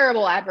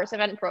terrible adverse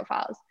event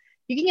profiles.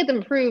 You can get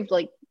them approved,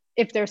 like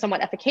if they're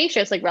somewhat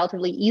efficacious, like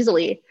relatively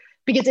easily,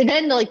 because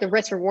then like the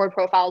risk reward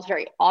profile is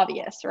very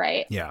obvious,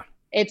 right? Yeah.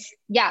 It's,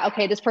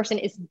 okay, this person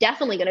is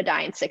definitely going to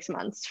die in 6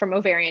 months from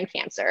ovarian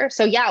cancer.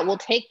 So yeah, we'll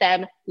take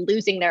them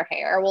losing their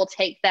hair. We'll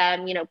take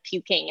them,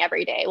 puking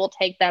every day. We'll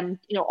take them,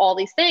 all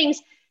these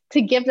things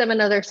to give them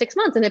another 6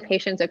 months. And the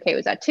patient's okay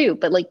with that too.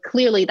 But like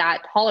clearly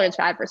that tolerance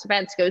for adverse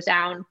events goes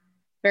down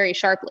very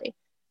sharply.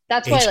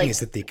 That's why aging is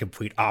the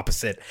complete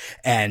opposite.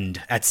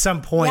 And at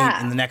some point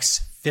in the next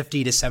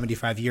 50 to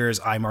 75 years,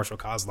 Marshall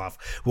Kozloff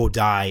will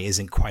die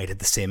isn't quite at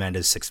the same end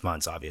as 6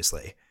 months,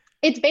 obviously.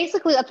 It's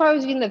basically, that's why I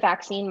was using the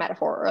vaccine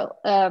metaphor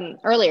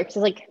earlier, because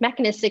like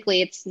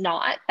mechanistically, it's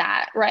not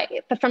that, right?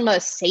 But from a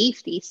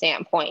safety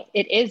standpoint,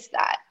 it is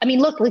that. I mean,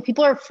 look, like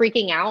people are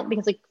freaking out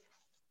because like,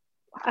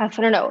 I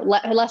don't know,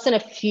 less than a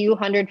few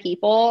hundred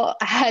people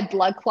had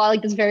blood clot,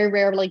 like this very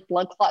rare like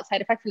blood clot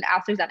side effect from the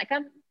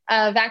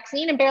AstraZeneca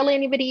vaccine, and barely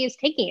anybody is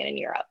taking it in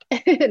Europe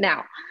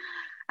now,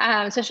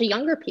 especially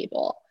younger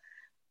people.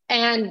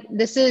 And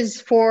this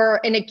is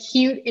for an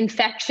acute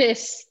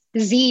infectious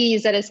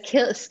disease that is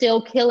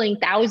still killing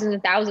thousands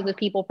and thousands of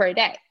people per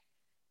day,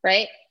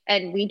 right?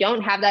 And we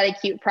don't have that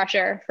acute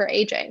pressure for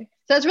aging.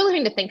 So that's really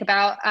something to think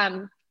about.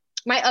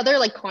 My other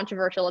like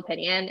controversial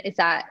opinion is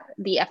that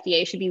the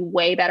FDA should be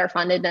way better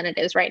funded than it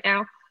is right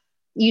now.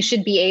 You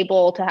should be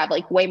able to have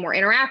like way more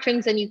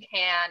interactions than you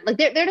can. Like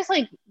they're just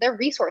like, they're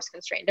resource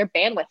constrained, they're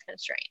bandwidth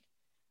constrained.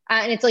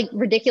 And it's like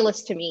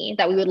ridiculous to me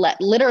that we would let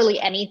literally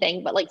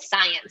anything but like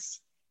science,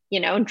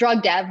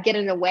 drug dev get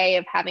in the way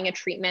of having a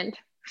treatment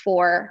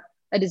for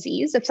a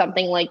disease if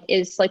something like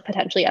is like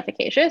potentially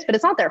efficacious, but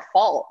it's not their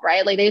fault,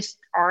 right? Like they just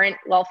aren't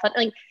well funded.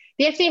 Like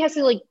the FDA has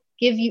to like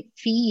give you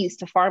fees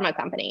to pharma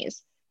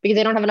companies because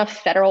they don't have enough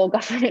federal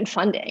government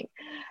funding.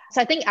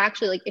 So I think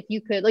actually like if you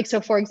could like,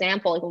 so for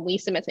example, like when we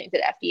submit something to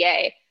the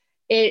FDA,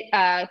 it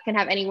can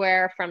have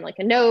anywhere from like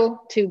a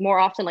no to more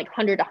often like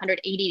 100 to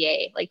 180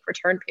 day like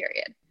return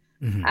period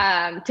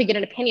to get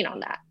an opinion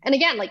on that. And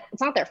again, like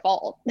it's not their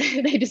fault.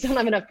 They just don't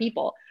have enough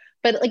people.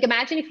 But like,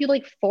 imagine if you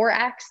like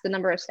 4x the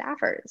number of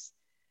staffers,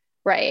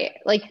 right?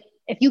 Like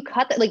if you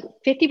cut that, like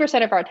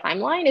 50% of our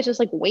timeline is just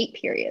like wait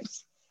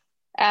periods.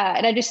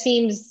 And it just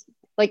seems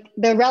like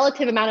the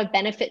relative amount of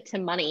benefit to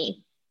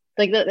money,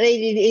 like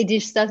it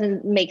just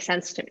doesn't make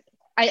sense to me.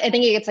 I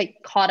think it gets like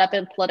caught up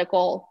in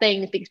political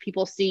things because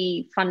people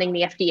see funding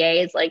the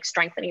FDA as like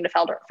strengthening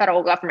the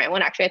federal government,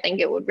 when actually I think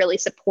it would really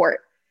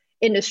support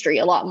industry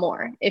a lot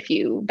more if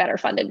you better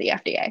funded the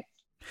FDA.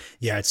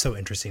 Yeah, it's so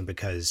interesting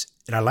because,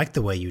 and I like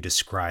the way you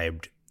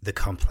described the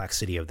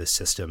complexity of the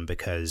system,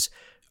 because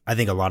I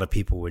think a lot of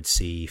people would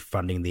see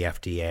funding the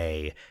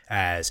FDA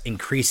as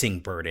increasing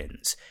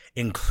burdens,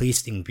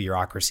 increasing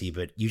bureaucracy,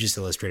 but you just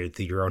illustrated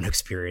through your own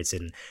experience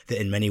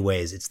that in many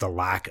ways it's the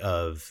lack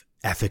of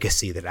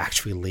efficacy that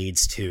actually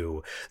leads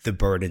to the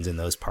burdens and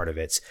those part of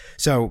it.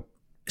 So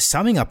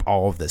summing up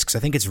all of this, because I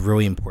think it's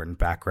really important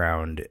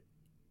background,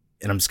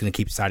 and I'm just going to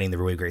keep citing the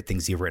really great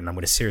things you've written. I'm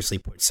going to seriously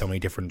put so many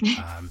different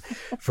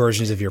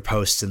versions of your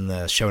posts in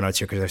the show notes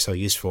here because they're so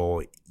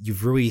useful.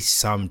 You've really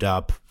summed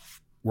up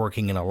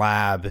working in a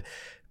lab,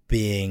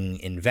 being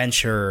in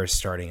venture,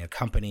 starting a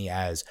company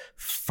as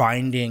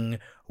finding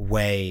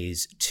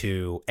ways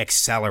to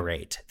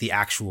accelerate the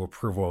actual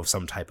approval of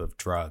some type of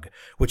drug,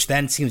 which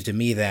then seems to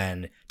me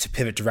then to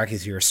pivot directly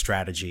to your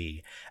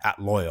strategy at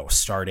Loyal,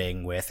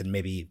 starting with and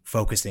maybe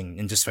focusing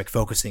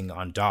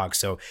on dogs.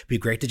 So it'd be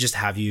great to just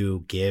have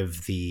you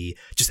give the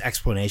just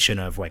explanation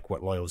of like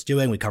what Loyal is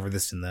doing. We covered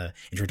this in the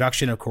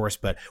introduction, of course,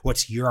 but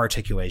what's your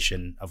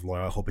articulation of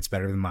Loyal? I hope it's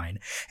better than mine.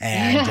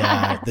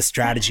 And the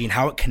strategy and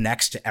how it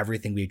connects to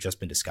everything we've just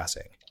been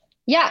discussing.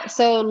 Yeah,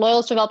 so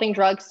Loyal's developing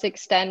drugs to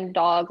extend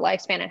dog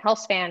lifespan and health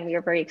span. We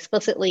are very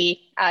explicitly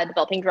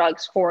developing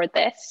drugs for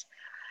this.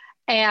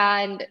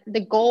 And the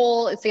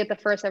goal is to get the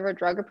first ever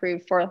drug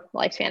approved for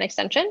lifespan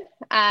extension.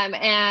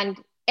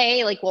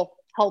 Will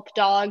help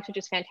dogs, which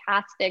is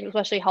fantastic,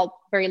 especially help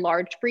very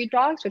large breed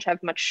dogs, which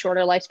have much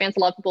shorter lifespans. A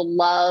lot of people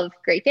love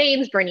Great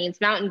Danes, Bernese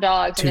Mountain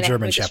Dogs. Two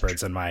German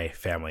Shepherds in my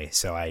family,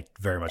 so I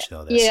very much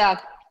know this.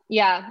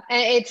 Yeah,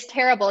 and it's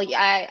terrible.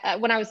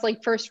 When I was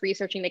like first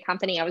researching the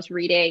company, I was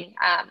reading.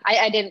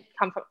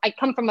 I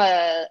come from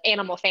a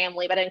animal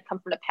family, but I didn't come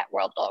from the pet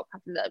world. I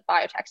come from the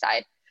biotech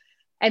side,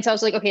 and so I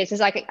was like, okay, this is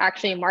like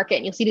actually a market.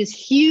 And you'll see these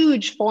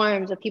huge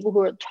forums of people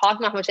who are talking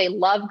about how much they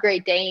love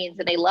Great Danes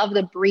and they love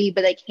the breed,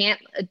 but they can't,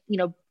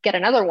 get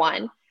another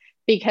one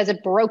because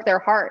it broke their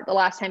heart the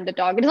last time the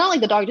dog. It's not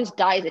like the dog just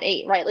dies at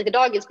 8, right? Like the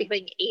dog is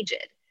becoming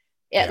aged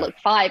at like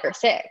 5 or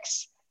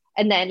 6,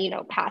 and then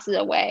passes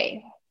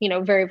away.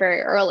 Very,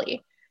 very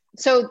early.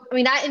 So, I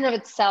mean, that in and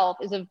of itself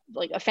is a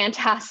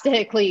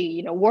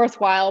fantastically,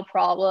 worthwhile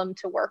problem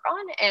to work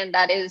on. And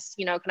that is,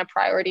 kind of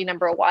priority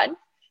number 1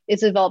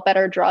 is to develop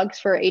better drugs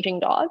for aging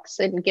dogs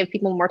and give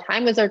people more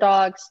time with their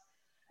dogs.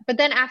 But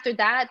then after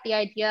that, the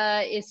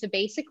idea is to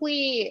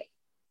basically,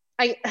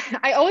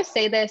 I always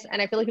say this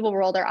and I feel like people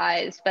roll their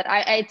eyes, but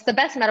it's the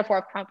best metaphor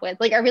I've come up with.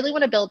 Like, I really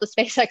want to build the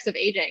SpaceX of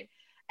aging.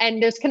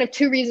 And there's kind of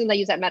 2 reasons I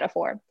use that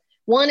metaphor.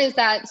 One is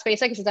that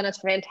SpaceX has done a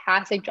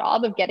fantastic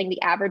job of getting the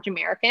average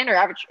American or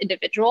average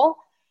individual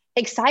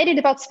excited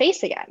about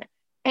space again.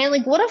 And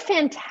like, what a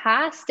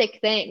fantastic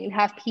thing to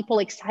have people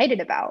excited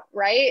about,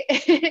 right?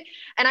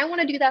 And I want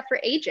to do that for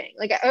aging,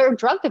 or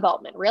drug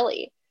development,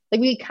 really.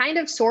 Like, we kind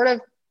of sort of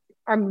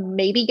are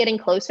maybe getting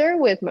closer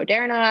with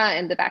Moderna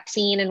and the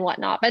vaccine and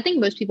whatnot. But I think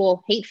most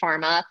people hate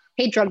pharma,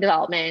 hate drug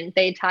development.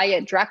 They tie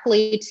it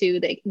directly to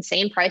the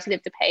insane price they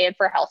have to pay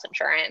for health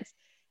insurance.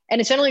 And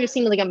it's generally just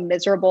seen like a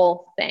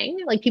miserable thing.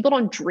 Like, people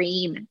don't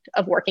dream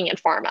of working in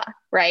pharma,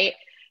 right?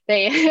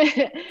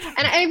 And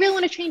I really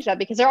want to change that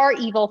because there are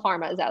evil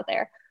pharmas out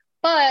there.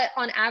 But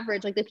on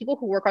average, like the people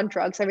who work on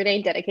drugs every day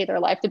and dedicate their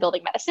life to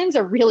building medicines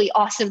are really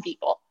awesome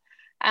people.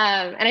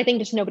 And I think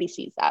just nobody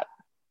sees that.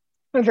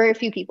 Or very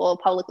few people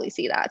publicly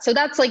see that. So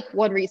that's like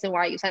one reason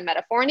why I use that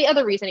metaphor. And the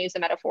other reason I use the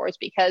metaphor is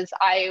because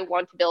I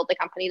want to build a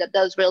company that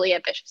does really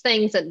ambitious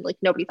things and like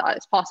nobody thought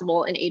it's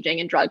possible in aging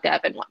and drug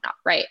dev and whatnot,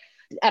 right?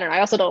 I don't know. I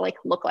also don't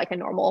look like a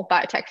normal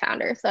biotech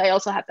founder. So I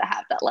also have to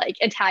have that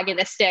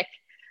antagonistic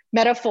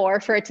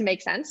metaphor for it to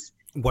make sense.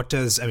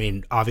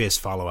 Obvious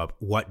follow-up.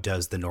 What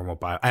does the normal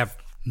I have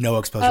no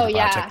exposure to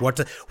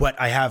biotech.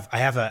 I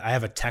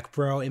have a tech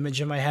bro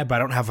image in my head, but I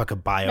don't have like a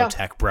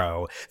biotech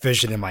bro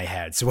vision in my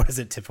head. So what does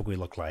it typically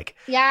look like?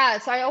 Yeah.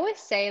 So I always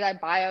say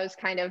that bio is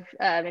kind of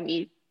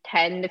maybe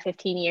 10 to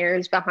 15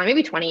 years behind,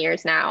 maybe 20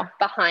 years now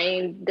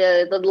behind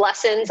the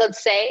lessons,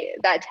 let's say,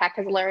 that tech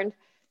has learned.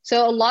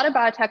 So a lot of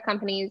biotech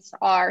companies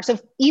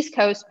East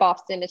Coast,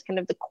 Boston is kind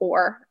of the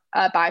core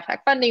biotech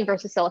funding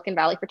versus Silicon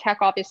Valley for tech,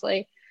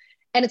 obviously.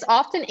 And it's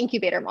often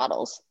incubator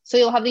models. So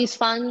you'll have these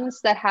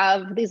funds that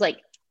have these I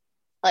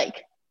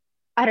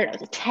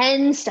don't know,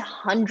 tens to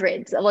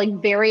hundreds of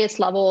various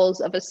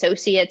levels of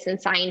associates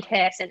and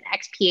scientists and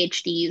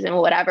ex-PhDs and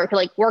whatever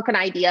to work on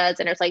ideas.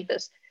 And there's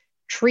this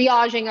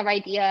triaging of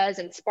ideas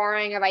and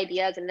sparring of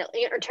ideas, and they'll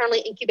internally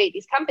incubate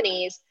these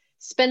companies,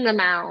 spin them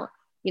out,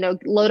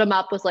 load them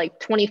up with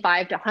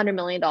 $25 to $100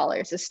 million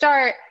to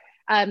start,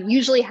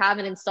 usually have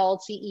an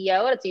installed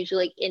CEO that's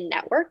usually in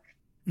network,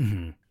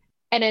 and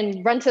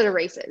then run to the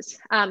races.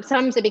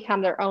 Sometimes they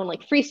become their own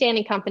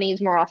freestanding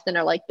companies. More often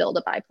are build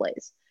to buy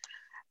plays.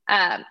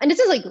 And this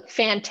is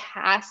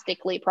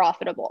fantastically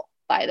profitable,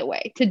 by the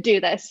way, to do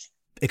this.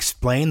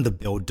 Explain the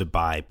build to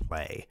buy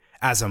play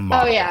as a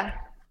model. Oh, yeah.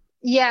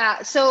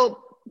 Yeah.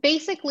 So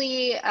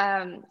basically,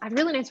 I have a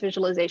really nice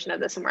visualization of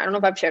this somewhere. I don't know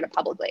if I've shared it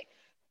publicly.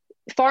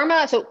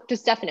 Pharma, so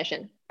just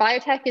definition,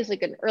 biotech is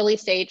an early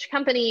stage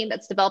company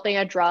that's developing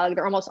a drug.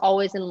 They're almost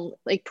always in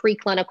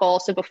preclinical,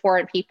 so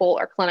before people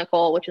are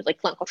clinical, which is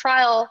clinical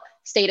trial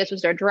status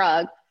was their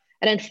drug.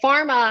 And then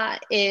pharma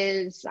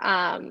is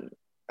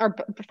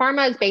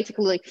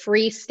basically like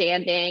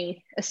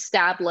freestanding,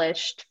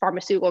 established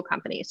pharmaceutical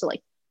companies. So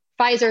like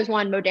Pfizer's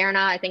one,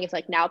 Moderna, I think it's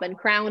like now been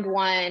crowned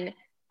one,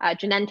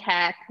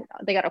 Genentech,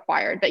 they got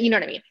acquired, but you know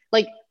what I mean?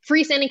 Like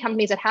freestanding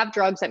companies that have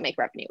drugs that make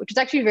revenue, which is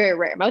actually very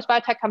rare. Most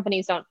biotech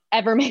companies don't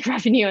ever make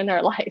revenue in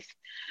their life.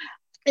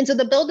 And so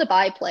the build to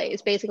buy play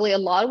is basically a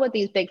lot of what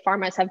these big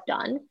pharmas have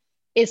done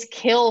is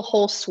kill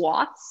whole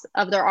swaths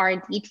of their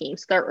R&D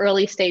teams, their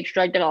early stage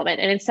drug development,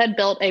 and instead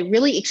built a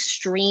really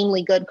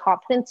extremely good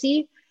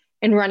competency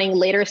in running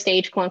later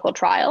stage clinical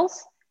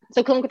trials.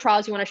 So clinical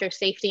trials, you want to show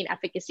safety and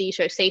efficacy,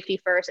 show safety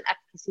first and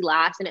efficacy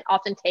last. And it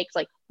often takes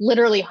like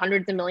literally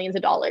hundreds of millions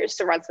of dollars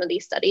to run some of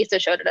these studies to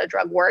show that a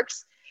drug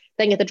works,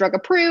 then get the drug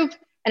approved,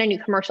 and then you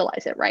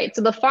commercialize it, right?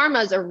 So the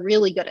pharmas are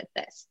really good at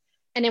this.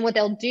 And then what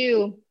they'll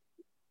do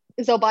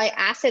is they'll buy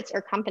assets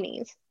or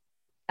companies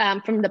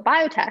from the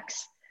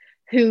biotechs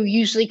who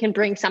usually can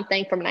bring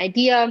something from an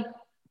idea,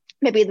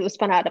 maybe it was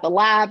spun out of a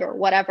lab or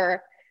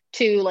whatever,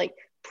 to like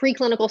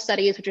preclinical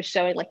studies, which are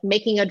showing like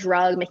making a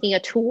drug, making a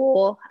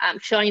tool,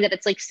 showing that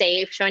it's like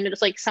safe, showing that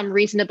there's like some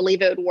reason to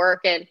believe it would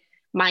work in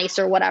mice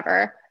or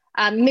whatever.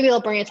 Maybe they'll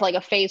bring it to like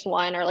a phase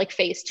 1 or like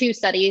phase 2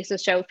 studies to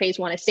show phase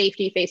 1 is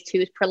safety, phase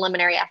 2 is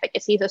preliminary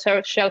efficacy,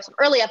 so show some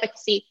early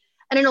efficacy,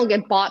 and then it'll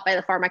get bought by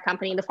the pharma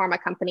company. The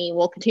pharma company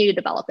will continue to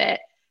develop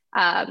it.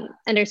 And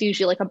there's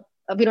usually like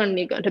we don't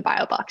need to go into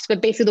biobucks,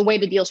 but basically the way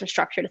the deals are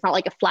structured, it's not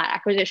like a flat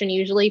acquisition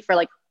usually for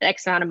like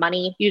X amount of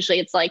money. Usually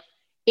it's like,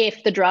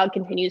 if the drug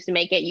continues to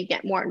make it, you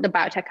get more, the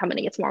biotech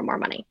company gets more and more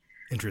money.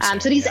 Interesting.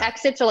 So these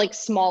exits are like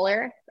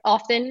smaller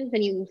often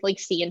than you like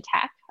see in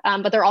tech,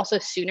 but they're also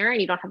sooner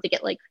and you don't have to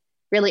get like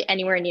really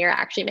anywhere near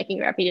actually making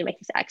revenue to make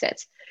these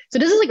exits. So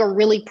this is like a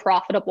really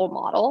profitable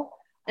model.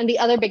 And the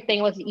other big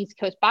thing with the East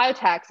Coast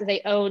biotechs is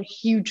they own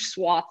huge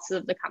swaths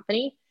of the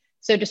company.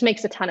 So it just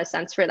makes a ton of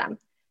sense for them.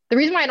 The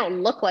reason why I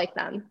don't look like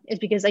them is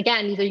because,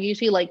 again, these are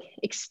usually like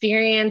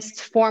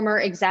experienced former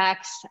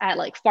execs at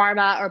like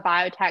pharma or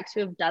biotechs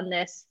who have done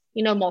this,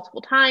 you know,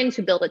 multiple times,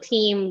 who build a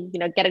team, you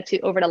know, get it to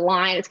over the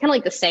line. It's kind of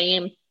like the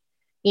same,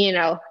 you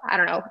know, I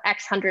don't know,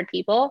 X hundred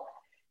people.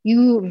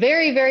 You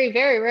very, very,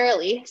 very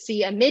rarely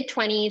see a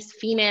mid-20s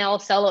female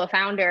solo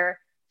founder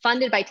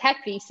funded by tech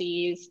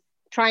VCs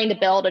trying to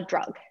build a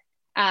drug.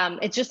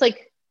 It's just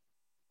like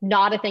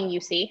not a thing you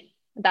see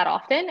that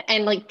often.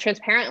 And like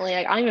transparently,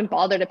 like I don't even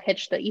bother to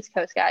pitch the East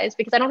Coast guys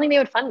because I don't think they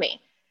would fund me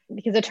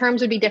because the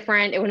terms would be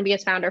different. It wouldn't be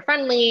as founder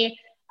friendly.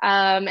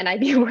 And I'd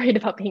be worried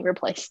about being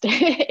replaced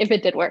if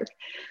it did work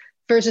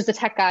versus the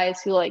tech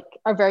guys who like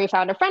are very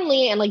founder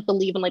friendly and like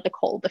believe in like the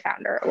cult of the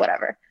founder or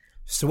whatever.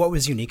 So what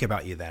was unique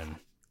about you then?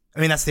 I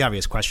mean, that's the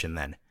obvious question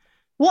then.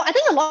 Well, I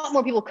think a lot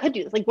more people could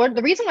do this. Like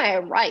the reason why I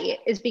write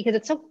is because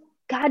it's so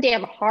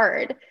goddamn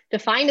hard to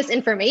find this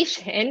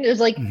information. There's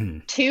like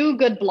 2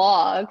 good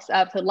blogs.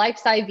 So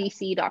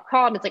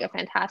lifesivevc.com is like a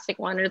fantastic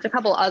one. There's a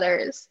couple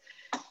others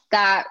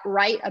that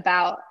write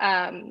about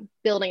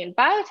building in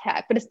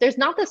biotech, but there's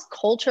not this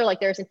culture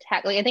like there's in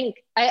tech. Like I think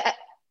I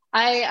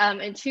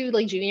am too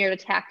like junior to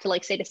tech to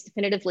like say this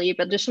definitively,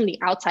 but just from the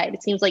outside,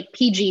 it seems like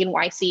PG and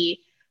YC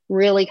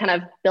really kind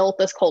of built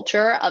this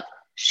culture of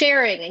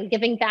sharing and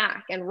giving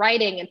back and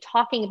writing and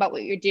talking about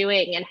what you're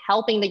doing and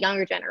helping the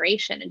younger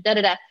generation and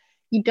da-da-da.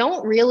 You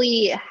don't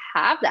really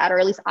have that, or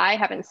at least I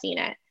haven't seen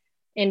it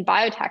in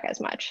biotech as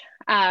much.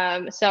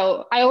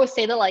 So I always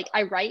say that like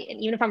I write, and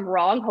even if I'm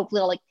wrong,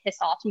 hopefully I'll like piss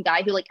off some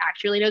guy who like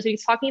actually knows what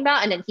he's talking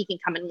about, and then he can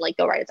come and like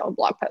go write his own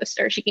blog post,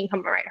 or she can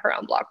come and write her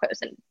own blog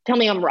post and tell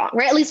me I'm wrong,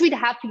 right? At least we'd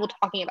have people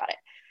talking about it.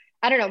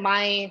 I don't know,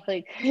 my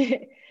like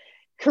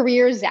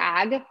career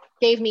zag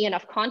gave me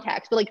enough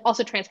context, but like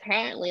also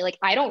transparently, like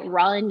I don't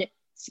run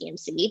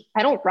CMC.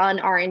 I don't run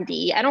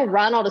R&D. I don't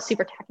run all the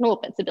super technical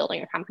bits of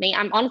building a company.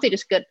 I'm honestly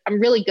just good. I'm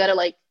really good at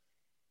like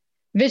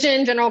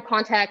vision, general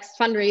context,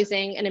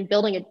 fundraising, and then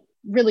building a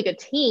really good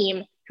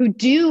team who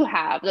do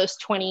have those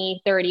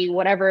 20, 30,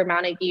 whatever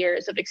amount of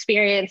years of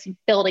experience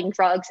building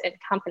drugs and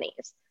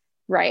companies,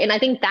 right? And I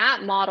think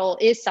that model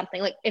is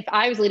something like if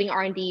I was leading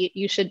R&D,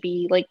 you should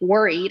be like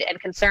worried and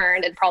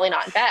concerned and probably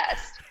not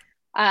invest.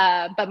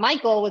 But my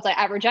goal was like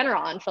at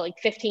Regeneron for like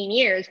 15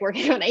 years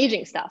working on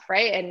aging stuff,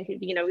 right? And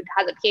you know,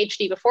 has a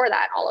PhD before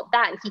that, all of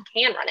that, and he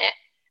can run it.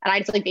 And I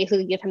just like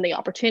basically give him the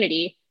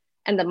opportunity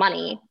and the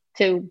money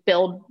to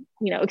build,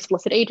 you know,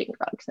 explicit aging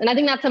drugs. And I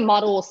think that's a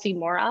model we'll see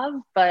more of,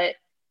 but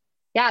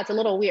yeah, it's a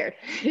little weird.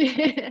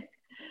 This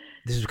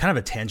is kind of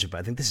a tangent, but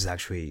I think this is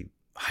actually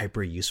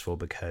hyper useful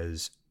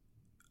because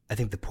I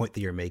think the point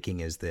that you're making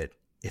is that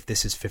if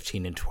this is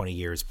 15 and 20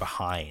 years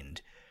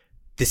behind,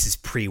 this is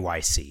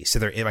pre-YC. So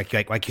there,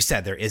 like you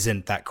said, there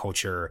isn't that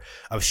culture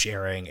of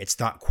sharing. It's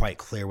not quite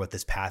clear what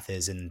this path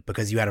is. And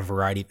because you had a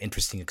variety of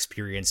interesting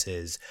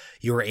experiences,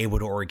 you were able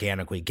to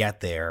organically get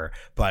there.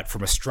 But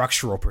from a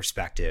structural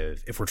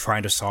perspective, if we're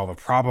trying to solve a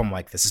problem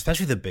like this,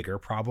 especially the bigger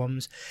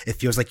problems, it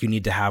feels like you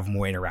need to have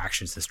more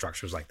interactions to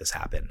structures like this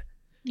happen.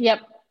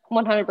 Yep,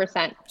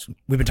 100%. So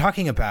we've been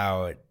talking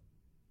about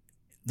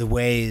the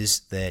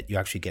ways that you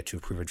actually get to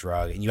approve a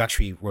drug, and you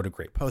actually wrote a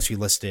great post. You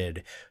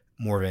listed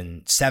more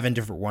than 7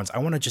 different ones. I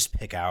want to just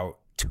pick out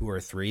 2 or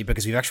 3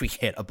 because we've actually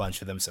hit a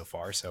bunch of them so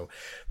far. So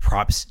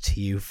props to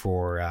you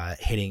for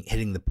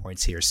hitting the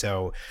points here.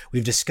 So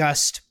we've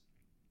discussed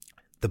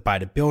the buy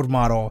to build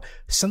model.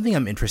 Something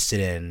I'm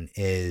interested in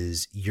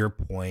is your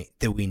point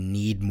that we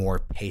need more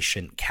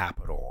patient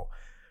capital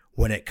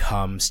when it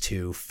comes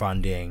to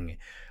funding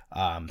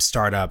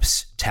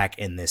startups, tech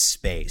in this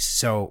space.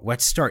 So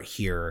let's start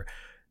here.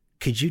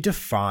 Could you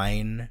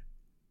define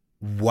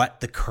what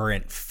the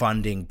current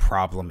funding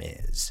problem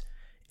is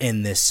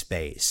in this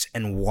space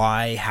and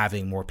why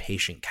having more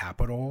patient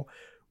capital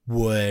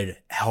would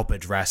help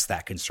address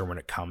that concern when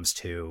it comes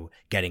to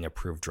getting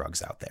approved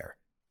drugs out there?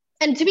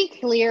 And to be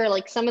clear,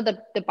 like some of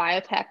the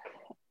biotech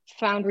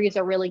foundries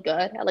are really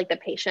good at like the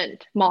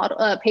patient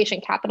model,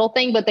 patient capital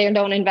thing, but they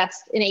don't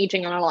invest in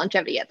aging or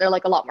longevity yet. They're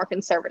like a lot more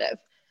conservative.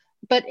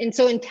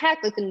 So in tech,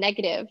 like the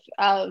negative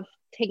of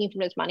taking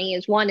from this money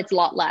is one, it's a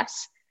lot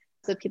less.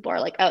 So people are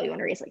like, oh, you want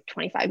to raise like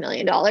 $25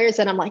 million?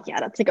 And I'm like, yeah,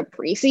 that's like a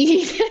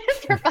pre-seed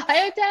for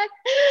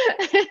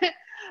biotech.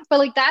 But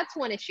like, that's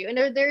one issue.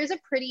 And there is a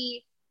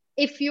pretty,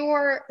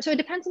 so it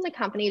depends on the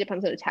company, it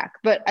depends on the tech.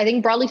 But I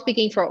think broadly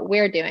speaking for what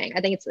we're doing,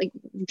 I think it's like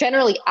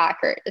generally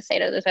accurate to say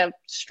that there's a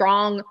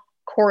strong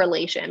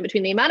correlation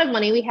between the amount of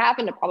money we have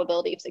and the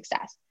probability of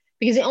success.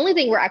 Because the only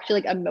thing we're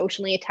actually like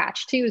emotionally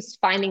attached to is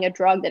finding a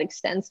drug that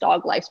extends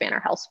dog lifespan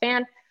or health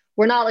span.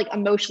 We're not like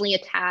emotionally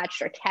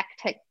attached or tech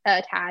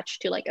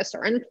attached to like a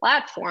certain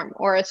platform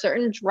or a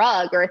certain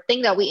drug or a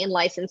thing that we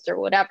in-licensed or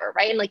whatever,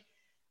 right? And like,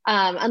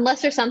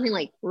 unless there's something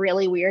like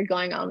really weird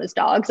going on with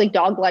dogs, like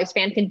dog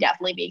lifespan can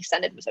definitely be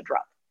extended with a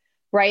drug,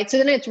 right? So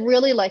then it's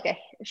really like a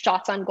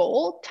shots on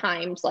goal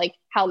times like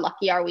how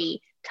lucky are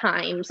we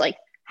times like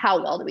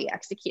how well do we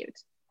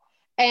execute.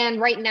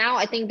 And right now,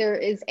 I think there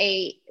is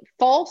a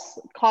false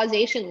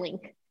causation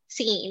link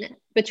seen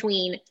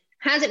between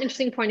has an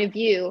interesting point of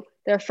view,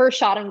 their first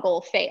shot on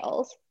goal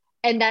fails,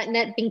 and that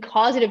net being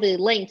causatively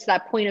linked to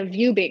that point of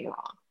view being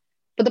wrong.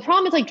 But the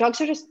problem is like drugs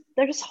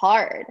they're just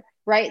hard,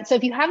 right? So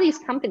if you have these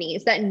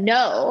companies that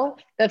know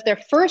that if their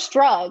first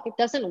drug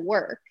doesn't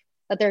work,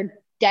 that they're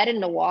dead in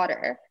the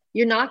water,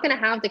 you're not going to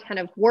have the kind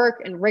of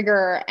work and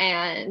rigor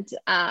and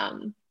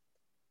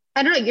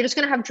I don't know, you're just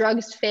going to have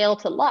drugs fail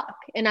to luck.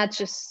 And that's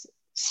just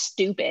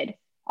stupid,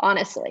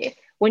 honestly.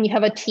 When you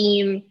have a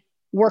team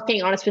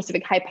working on a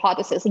specific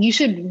hypothesis, you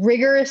should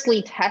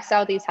rigorously test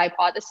out these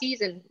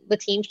hypotheses, and the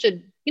team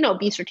should,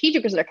 be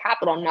strategic with their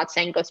capital. I'm not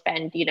saying go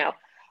spend, what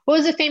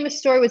was the famous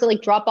story? Was it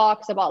like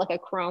Dropbox about like a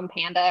Chrome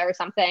Panda or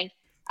something?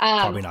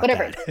 Probably not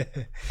whatever.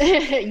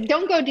 That.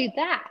 Don't go do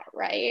that,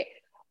 right?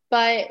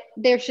 But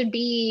there should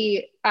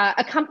be,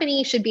 a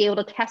company should be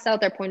able to test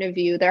out their point of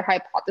view, their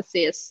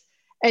hypothesis,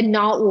 and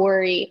not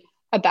worry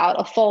about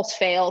a false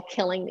fail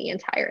killing the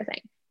entire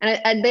thing.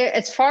 And there,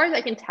 as far as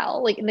I can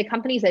tell, like in the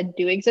companies that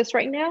do exist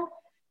right now,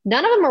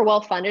 none of them are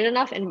well funded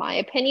enough, in my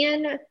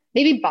opinion.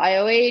 Maybe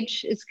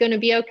BioAge is going to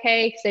be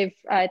okay because they've,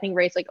 I think,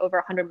 raised like over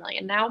 100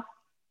 million now.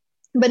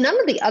 But none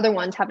of the other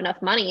ones have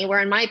enough money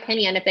where, in my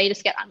opinion, if they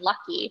just get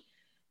unlucky,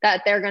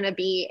 that they're going to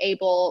be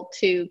able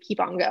to keep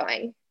on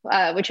going,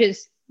 which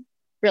is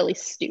really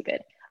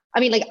stupid. I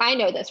mean, like, I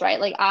know this,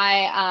 right? Like,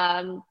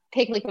 I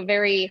take like a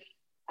very,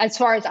 as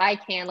far as I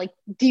can, like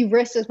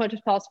de-risk as much as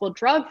possible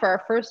drug for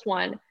our first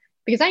one.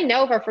 Because I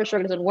know if our first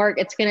drug doesn't work,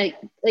 it's going to,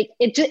 like,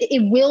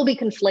 it will be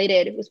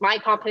conflated with my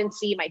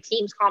competency, my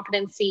team's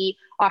competency,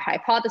 our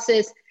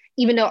hypothesis,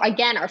 even though,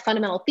 again, our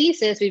fundamental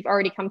thesis, we've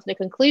already come to the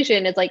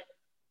conclusion is like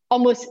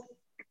almost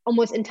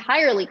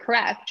entirely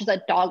correct, which is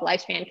that dog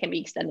lifespan can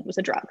be extended with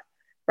a drug,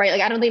 right?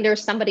 Like, I don't think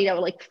there's somebody that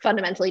would like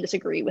fundamentally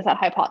disagree with that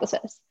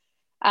hypothesis.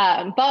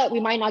 But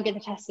we might not get to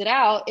test it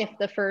out if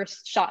the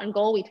first shot and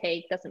goal we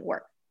take doesn't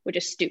work, which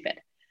is stupid.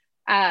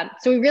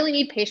 So we really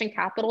need patient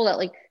capital that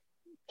like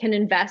can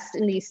invest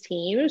in these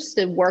teams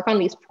to work on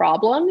these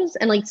problems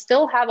and like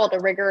still have all the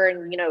rigor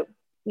and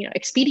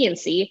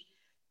expediency,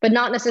 but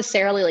not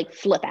necessarily like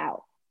flip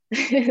out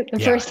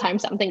first time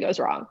something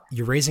goes wrong.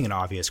 You're raising an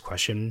obvious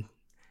question,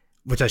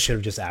 which I should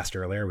have just asked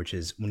earlier, which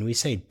is when we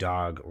say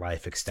dog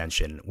life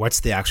extension, what's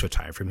the actual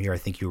time frame here? I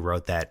think you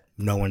wrote that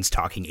no one's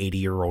talking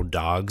 80-year-old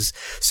dogs.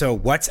 So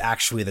what's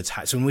actually the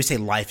time? So when we say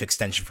life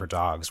extension for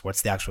dogs,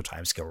 what's the actual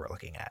time scale we're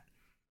looking at?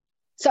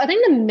 So I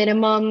think the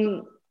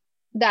minimum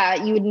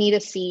that you would need to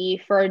see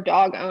for a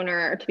dog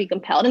owner to be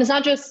compelled, and it's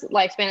not just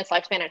lifespan, it's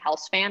lifespan and health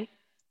span.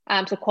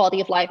 So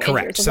quality of life.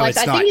 Correct. So it's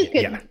I not, think you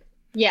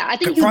could, I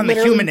think from the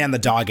human and the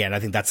dog end, I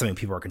think that's something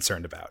people are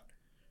concerned about.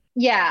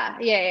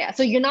 Yeah.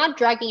 So you're not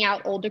dragging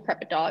out old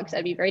decrepit dogs.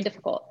 That'd be very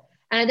difficult.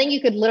 And I think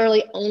you could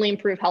literally only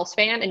improve health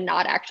span and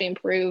not actually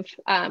improve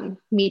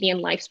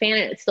median lifespan,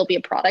 and it'd still be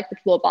a product that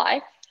people will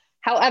buy.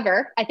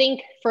 However, I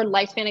think for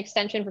lifespan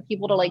extension, for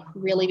people to like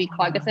really be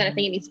cognizant, I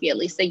think it needs to be at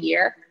least a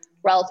year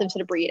relative to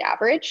the breed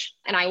average.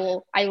 And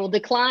I will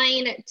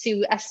decline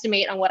to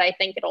estimate on what I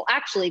think it'll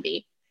actually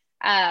be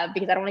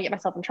because I don't want to get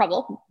myself in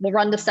trouble. We'll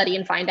run the study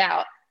and find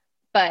out.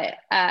 But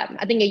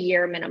I think a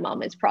year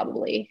minimum is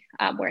probably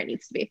where it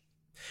needs to be.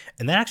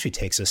 And that actually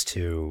takes us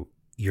to,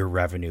 your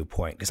revenue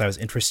point, because I was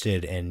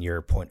interested in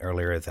your point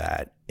earlier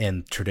that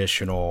in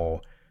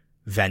traditional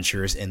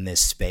ventures in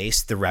this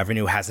space, the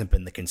revenue hasn't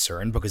been the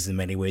concern because in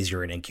many ways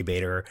you're an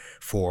incubator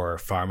for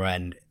pharma.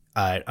 And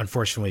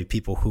unfortunately,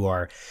 people who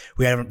are,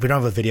 we don't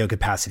have a video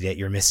capacity yet.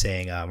 You're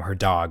missing her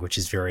dog, which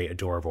is very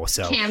adorable.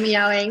 So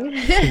cameoing.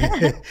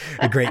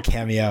 A great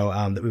cameo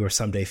that we will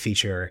someday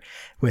feature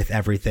with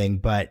everything.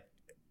 But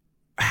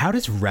how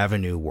does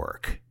revenue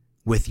work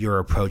with your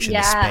approach in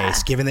the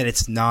space, given that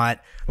it's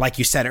not, like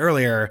you said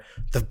earlier,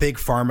 the big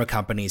pharma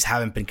companies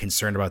haven't been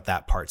concerned about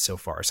that part so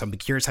far. So I'm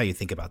curious how you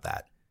think about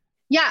that.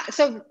 Yeah.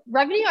 So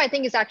revenue, I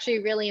think, is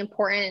actually really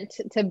important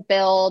to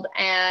build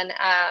an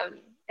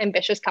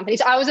ambitious company.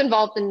 So I was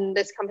involved in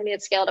this company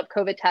that scaled up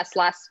COVID tests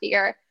last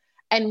year.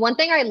 And one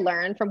thing I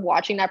learned from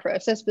watching that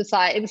process,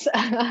 besides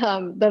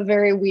the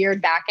very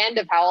weird back end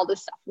of how all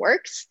this stuff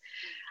works,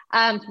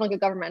 from like a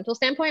governmental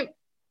standpoint,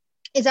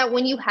 is that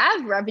when you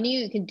have revenue,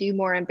 you can do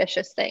more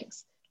ambitious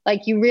things.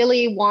 Like you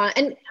really want,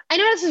 and I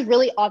know this is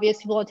really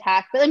obvious, people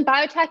attack, but in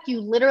biotech, you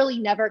literally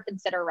never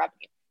consider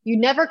revenue. You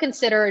never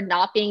consider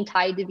not being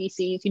tied to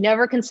VCs. You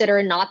never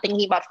consider not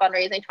thinking about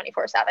fundraising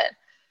 24/7,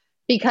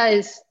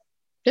 because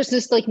there's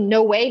just like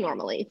no way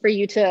normally for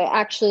you to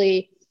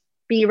actually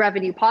be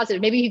revenue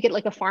positive. Maybe you get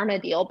like a pharma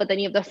deal, but then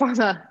you have the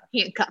pharma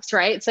handcuffs,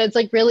 right? So it's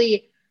like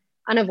really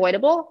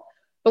unavoidable.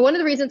 But one of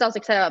the reasons I was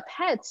excited about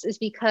pets is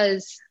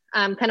because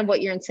kind of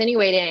what you're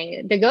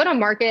insinuating, the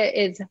go-to-market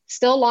is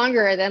still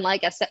longer than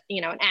like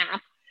an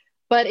app,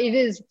 but it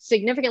is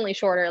significantly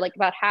shorter, like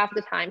about half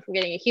the time from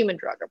getting a human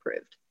drug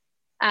approved.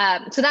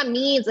 So that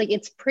means like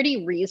it's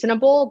pretty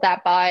reasonable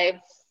that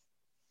by,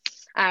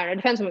 I don't know, it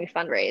depends when we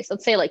fundraise,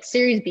 let's say like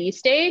Series B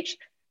stage,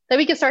 that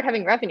we can start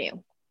having revenue.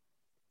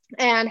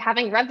 And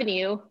having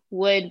revenue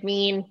would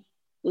mean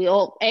we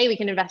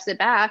can invest it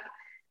back,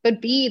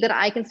 but B, that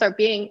I can start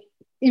being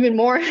even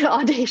more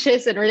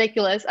audacious and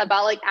ridiculous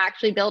about like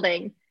actually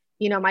building,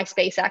 my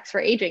SpaceX for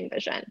aging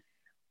vision.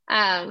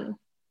 And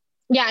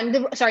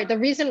the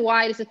reason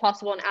why this is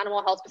possible in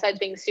animal health, besides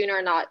being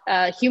sooner, not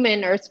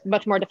human, or it's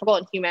much more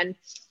difficult in human,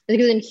 is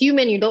because in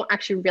human, you don't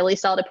actually really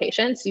sell to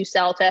patients. You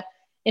sell to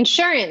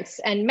insurance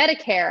and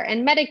Medicare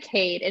and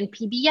Medicaid and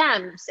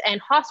PBMs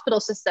and hospital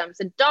systems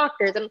and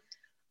doctors, and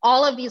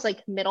all of these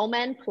like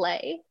middlemen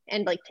play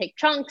and like take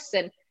chunks,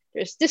 and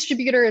there's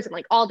distributors and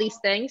like all these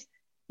things.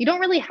 You don't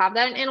really have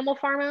that in animal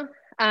pharma.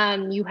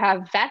 You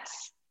have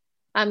vets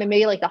and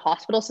maybe like the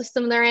hospital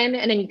system they're in,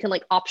 and then you can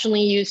like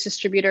optionally use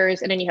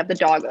distributors, and then you have the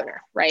dog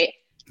owner, right?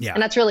 Yeah.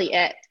 And that's really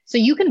it. So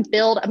you can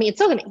build, it's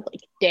still gonna be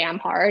like damn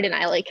hard, and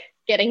I like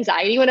get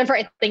anxiety whenever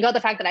I think about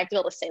the fact that I have to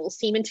build a sales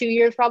team in 2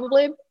 years,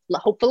 probably,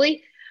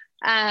 hopefully.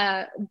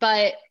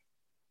 But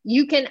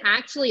you can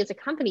actually, as a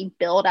company,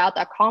 build out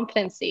that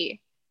competency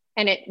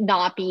and it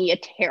not be a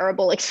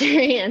terrible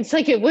experience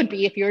like it would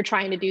be if you were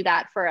trying to do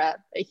that for a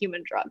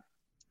human drug.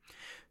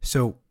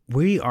 So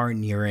we are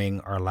nearing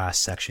our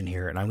last section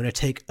here, and I'm going to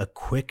take a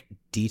quick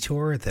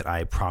detour that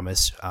I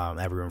promise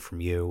everyone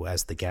from you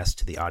as the guest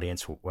to the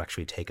audience will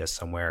actually take us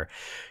somewhere.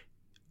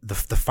 The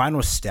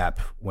final step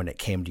when it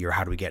came to your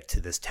how do we get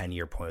to this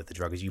 10-year point with the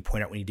drug is you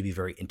point out we need to be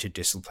very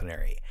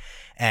interdisciplinary.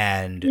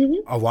 And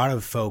a lot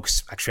of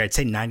folks, actually I'd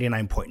say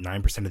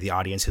 99.9% of the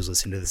audience who's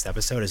listening to this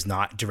episode is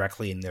not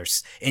directly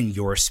in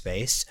your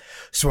space.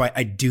 So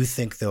I do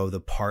think though the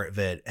part of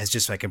it has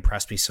just like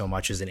impressed me so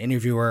much as an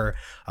interviewer,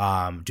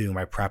 doing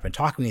my prep and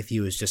talking with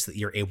you, is just that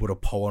you're able to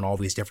pull in all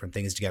these different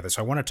things together.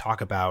 So I want to talk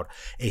about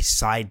a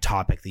side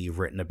topic that you've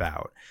written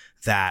about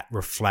that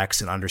reflects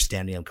an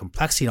understanding of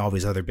complexity and all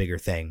these other bigger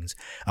things,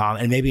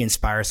 and maybe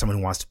inspire someone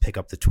who wants to pick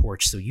up the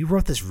torch. So you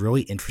wrote this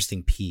really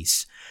interesting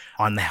piece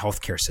on the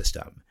healthcare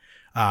system.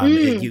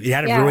 It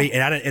had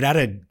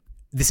a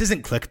this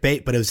isn't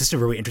clickbait, but it was just a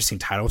really interesting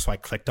title, so I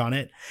clicked on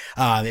it.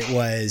 It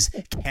was,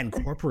 "Can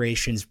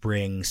corporations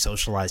bring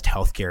socialized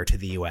healthcare to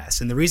the U.S.?"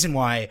 And the reason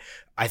why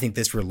I think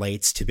this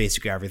relates to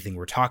basically everything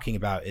we're talking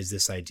about is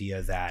this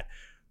idea that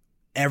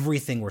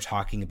everything we're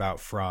talking about,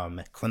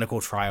 from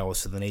clinical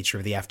trials to the nature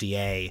of the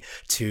FDA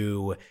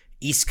to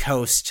East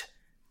Coast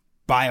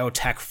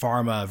biotech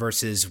pharma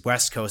versus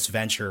West Coast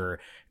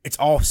venture, it's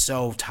all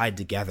so tied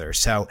together.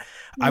 So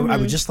I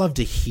would just love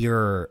to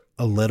hear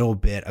a little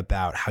bit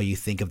about how you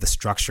think of the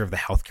structure of the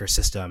healthcare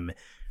system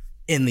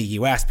in the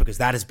US, because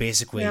that is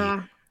basically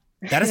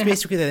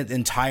the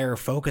entire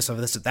focus of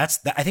this.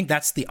 I think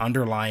that's the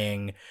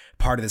underlying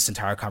part of this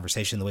entire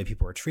conversation, the way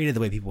people are treated, the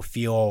way people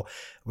feel,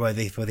 whether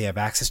they have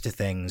access to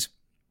things.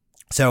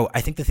 So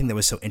I think the thing that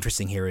was so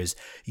interesting here is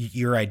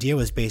your idea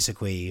was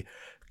basically,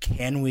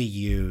 can we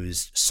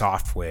use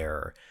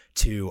software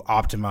to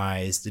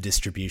optimize the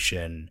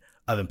distribution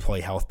of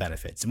employee health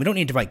benefits? And we don't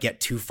need to get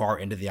too far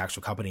into the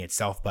actual company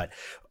itself, but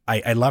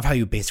I love how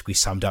you basically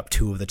summed up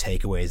two of the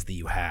takeaways that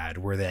you had,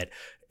 were that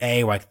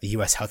the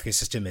US healthcare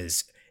system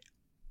is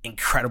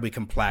incredibly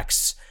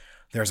complex.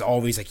 There's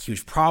always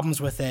huge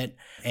problems with it.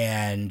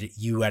 And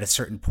you at a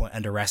certain point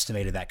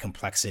underestimated that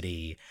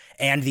complexity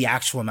and the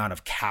actual amount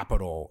of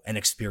capital and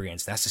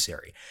experience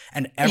necessary.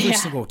 And every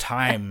single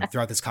time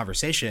throughout this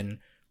conversation,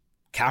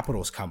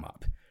 capital's come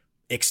up.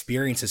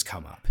 experiences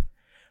come up.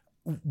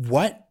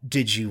 What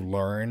did you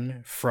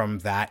learn from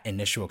that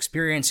initial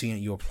experience?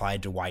 You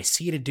applied to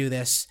YC to do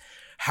this.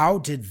 How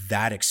did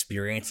that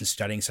experience in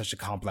studying such a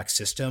complex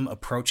system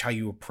approach how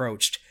you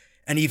approached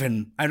an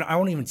even, I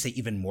won't even say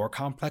even more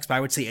complex, but I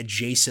would say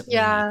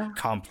adjacently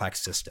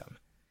complex system?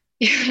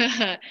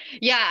 Yeah,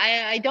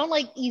 I don't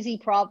like easy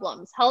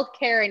problems.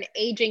 Healthcare and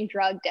aging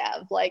drug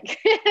dev. Like,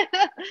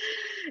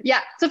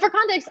 yeah. So for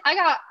context, I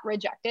got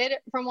rejected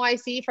from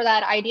YC for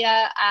that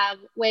idea,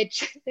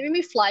 which they made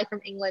me fly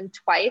from England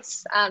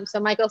twice. So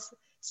Michael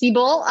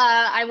Siebel,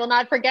 I will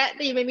not forget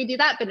that you made me do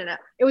that, but no,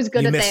 it was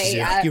good that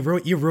they.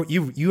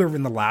 You were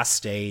in the last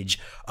stage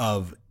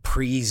of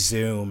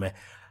pre-Zoom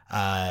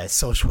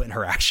social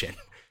interaction.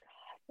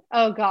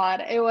 Oh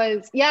God, it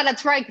was, yeah,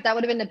 that's right. Cause that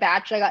would have been the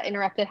batch I got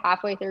interrupted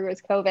halfway through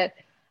was COVID.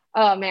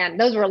 Oh man,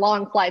 those were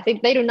long flights.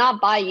 They do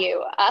not buy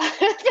you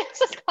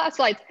business class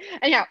flights.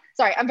 Anyhow,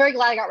 sorry, I'm very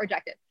glad I got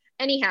rejected.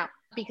 Anyhow,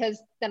 because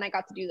then I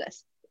got to do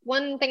this.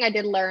 One thing I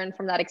did learn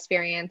from that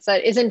experience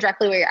that isn't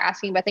directly what you're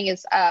asking, but I think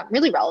is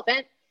really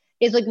relevant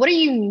is like, what are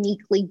you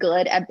uniquely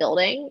good at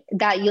building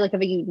that you like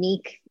have a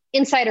unique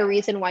insider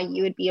reason why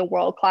you would be a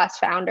world-class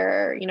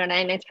founder,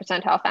 99th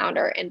percentile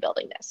founder in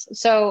building this.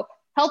 So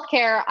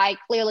healthcare, I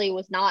clearly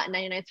was not a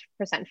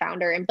 99th%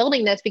 founder in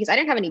building this because I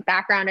didn't have any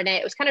background in it.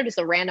 It was kind of just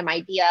a random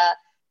idea.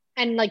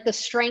 And like the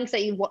strengths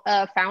that you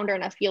founder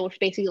in a field, which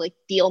basically like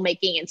deal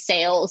making and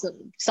sales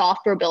and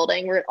software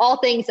building, were all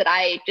things that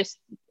I just,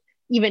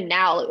 even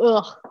now,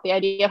 like, the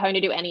idea of having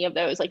to do any of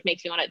those like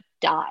makes me want to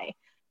die.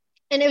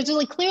 And it was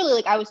really clearly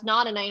like I was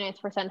not a 99th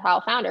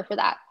percentile founder for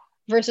that.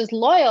 Versus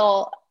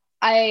Loyal,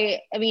 I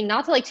mean,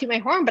 not to like toot my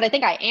horn, but I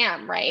think I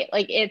am, right?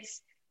 Like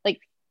it's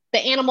like the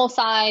animal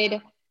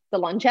side, the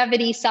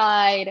longevity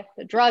side,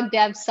 the drug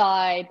dev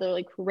side, the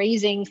like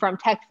raising from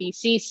tech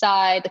VC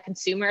side, the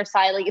consumer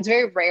side. Like it's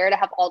very rare to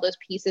have all those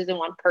pieces in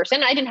one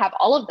person. I didn't have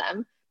all of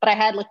them, but I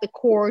had like the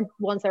core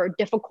ones that were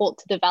difficult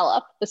to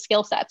develop, the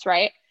skill sets,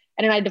 right?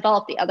 And then I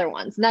developed the other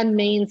ones. And that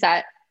means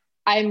that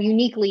I'm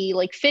uniquely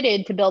like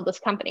fitted to build this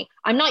company.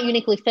 I'm not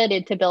uniquely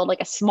fitted to build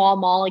like a small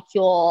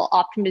molecule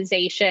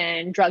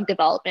optimization, drug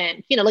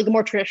development, like a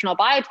more traditional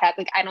biotech.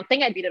 Like I don't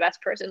think I'd be the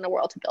best person in the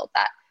world to build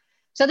that.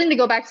 So I think to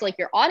go back to like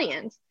your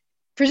audience,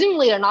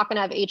 presumably they're not going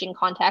to have aging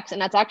context,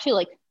 and that's actually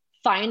like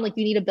fine. Like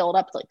you need to build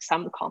up like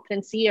some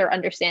competency or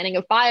understanding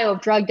of bio,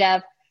 of drug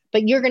dev,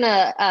 but you're going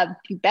to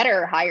you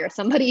better hire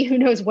somebody who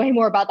knows way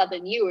more about that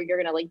than you, or you're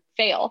going to like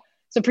fail.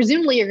 So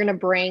presumably you're going to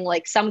bring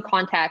like some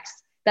context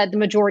that the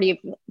majority of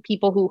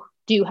people who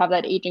do have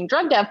that aging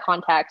drug dev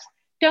context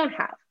don't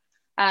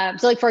have.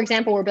 So like, for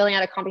example, we're building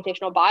out a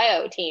computational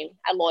bio team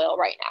at Loyal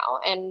right now.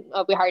 And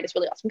we hired this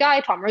really awesome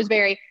guy, Tom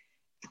Roseberry.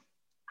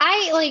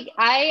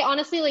 I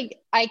honestly, like,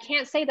 I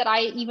can't say that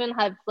I even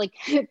have like,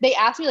 they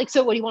asked me like,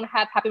 so what do you want to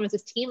have happen with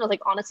this team? I was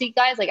like, honestly,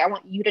 guys, like, I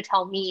want you to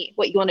tell me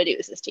what you want to do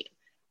with this team,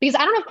 because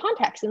I don't have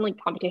context in like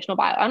computational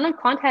bio. I don't have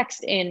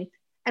context in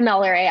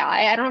ML or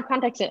AI. I don't have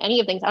context in any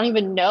of things. I don't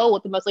even know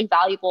what the most like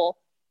valuable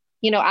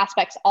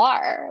aspects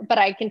are, but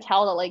I can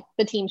tell that like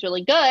the team's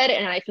really good,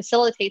 and I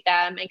facilitate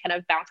them and kind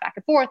of bounce back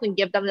and forth and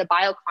give them the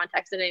bio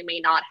context that they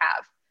may not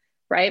have,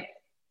 right?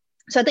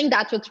 So I think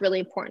that's what's really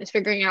important, is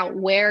figuring out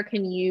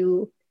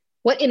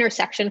what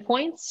intersection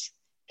points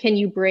can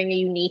you bring a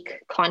unique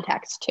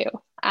context to?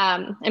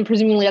 And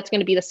presumably that's going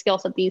to be the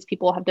skills that these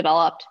people have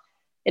developed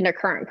in their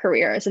current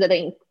career so that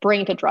they can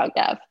bring to drug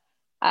dev.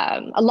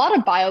 A lot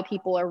of bio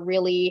people are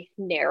really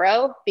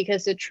narrow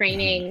because the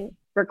training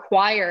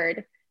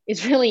required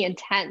is really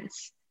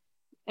intense.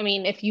 I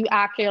mean, if you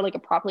actually are like a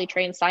properly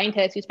trained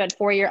scientist, you spend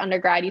 4-year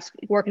undergrad, you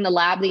work in the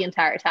lab the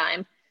entire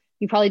time,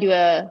 you probably do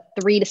a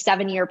 3 to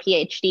 7 year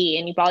PhD,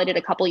 and you probably did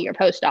a couple year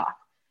postdoc.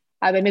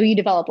 But maybe you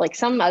develop like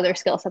some other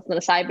skill sets on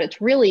the side, but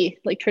it's really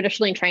like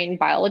traditionally trained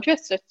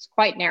biologists, it's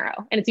quite narrow.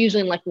 And it's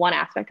usually in like one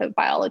aspect of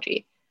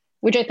biology,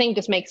 which I think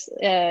just makes,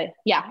 that's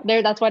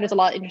why there's a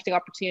lot of interesting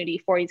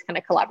opportunity for these kind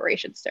of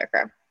collaborations to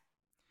occur.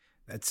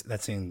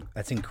 That's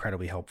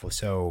incredibly helpful.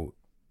 So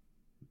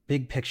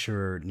big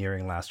picture,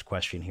 nearing last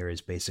question here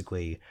is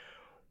basically,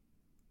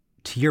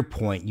 to your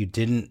point, you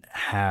didn't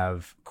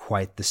have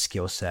quite the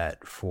skill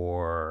set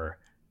for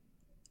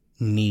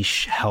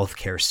niche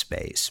healthcare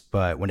space,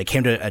 but when it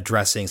came to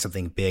addressing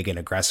something big and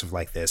aggressive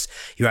like this,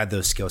 you had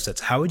those skill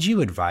sets. How would you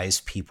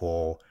advise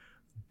people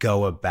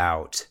go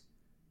about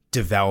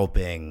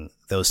developing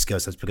those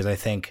skill sets? Because I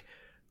think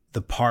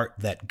the part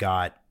that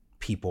got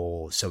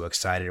people so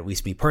excited, at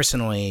least me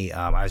personally,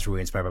 I was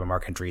really inspired by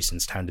Mark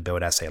Andreessen's Time to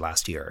Build essay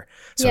last year.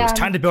 So it was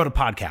Time to Build a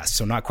Podcast.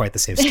 So not quite the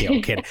same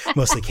scale,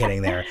 mostly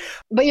kidding there.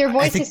 But your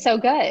voice is so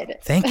good.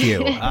 Thank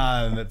you.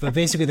 But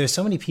basically there's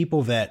so many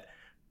people that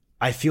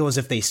I feel as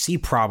if they see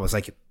problems,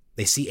 like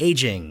they see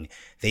aging,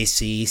 they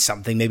see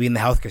something maybe in the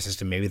healthcare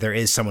system, maybe there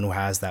is someone who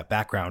has that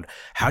background.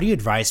 How do you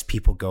advise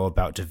people go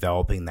about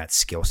developing that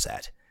skill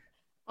set?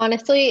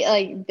 Honestly,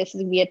 like this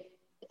is weird.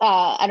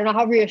 I don't know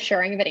how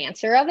reassuring of an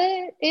answer of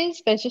it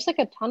is, but it's just like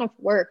a ton of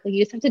work. Like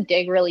you just have to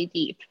dig really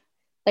deep.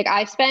 Like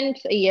I spent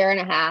a year and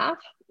a half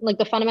like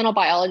the fundamental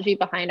biology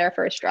behind our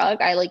first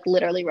drug, I like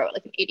literally wrote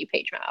like an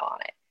 80-page memo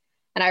on it.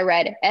 And I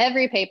read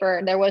every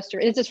paper there was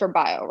this is for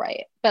bio,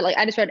 right? But like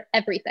I just read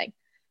everything.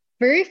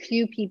 Very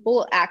few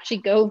people actually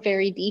go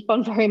very deep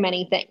on very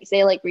many things.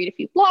 They like read a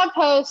few blog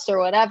posts or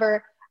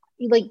whatever.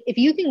 Like if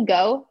you can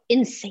go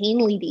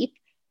insanely deep,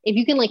 if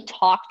you can like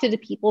talk to the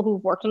people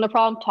who've worked on the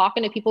problem,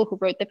 talking to people who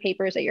wrote the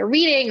papers that you're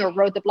reading or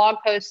wrote the blog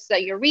posts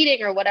that you're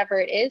reading or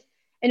whatever it is,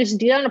 and just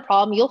do that on a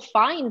problem, you'll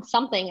find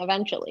something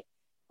eventually,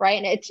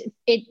 right? And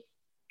it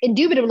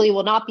indubitably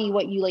will not be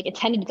what you like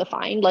intended to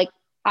find. Like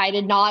I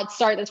did not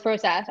start this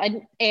process.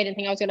 I didn't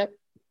think I was going to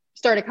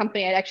start a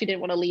company. I actually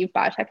didn't want to leave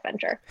biotech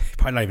venture.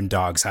 Probably not even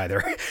dogs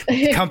either.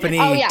 Company,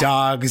 oh, yeah.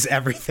 Dogs,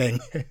 everything.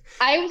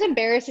 I was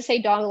embarrassed to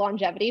say dog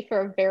longevity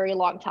for a very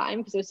long time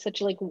because it was such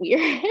a like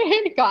weird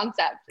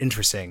concept.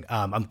 Interesting.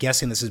 I'm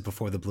guessing this is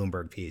before the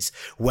Bloomberg piece.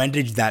 When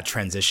did that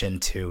transition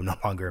to no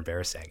longer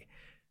embarrassing?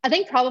 I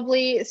think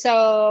probably,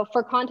 so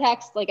for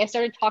context, like I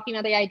started talking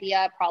about the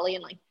idea probably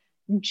in like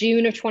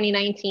June of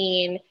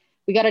 2019.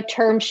 We got a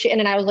term sheet, and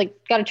then I was like,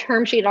 got a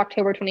term sheet in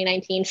October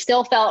 2019.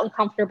 Still felt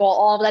uncomfortable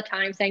all of that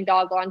time saying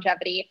dog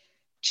longevity.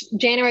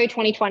 January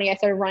 2020, I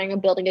started running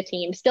and building a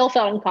team. Still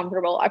felt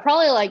uncomfortable. I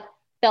probably like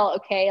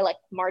felt okay like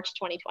March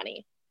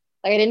 2020.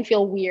 Like I didn't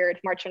feel weird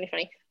March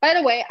 2020. By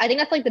the way, I think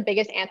that's like the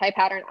biggest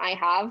anti-pattern I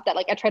have that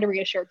like I try to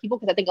reassure people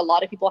because I think a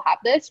lot of people have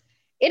this.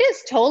 It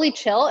is totally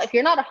chill if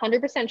you're not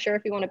 100% sure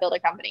if you want to build a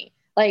company.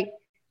 Like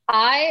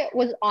I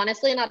was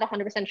honestly not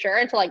 100% sure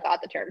until I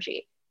got the term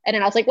sheet. And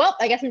then I was like, well,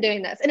 I guess I'm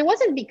doing this. And it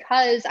wasn't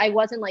because I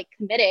wasn't like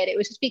committed. It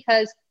was just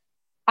because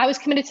I was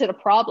committed to the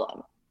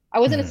problem.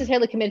 I wasn't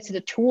necessarily committed to the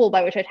tool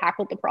by which I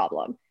tackled the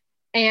problem.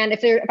 And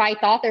if I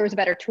thought there was a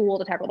better tool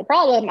to tackle the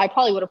problem, I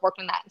probably would have worked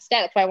on that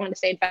instead. That's why I wanted to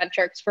stay in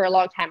venture, because for a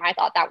long time, I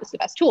thought that was the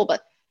best tool.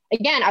 But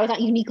again, I was not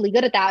uniquely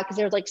good at that because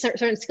there was like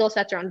certain skill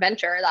sets around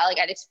venture that like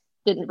I just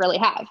didn't really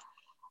have.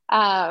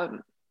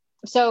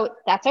 So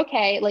that's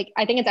okay. Like,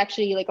 I think it's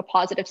actually like a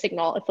positive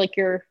signal if like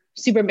you're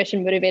super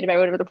mission motivated by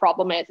whatever the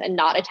problem is and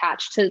not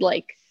attached to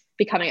like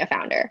becoming a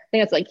founder. I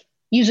think it's like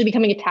usually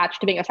becoming attached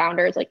to being a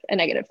founder is like a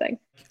negative thing.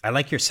 I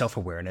like your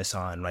self-awareness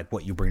on like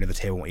what you bring to the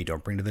table and what you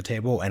don't bring to the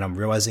table. And I'm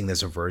realizing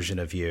there's a version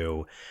of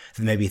you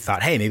that maybe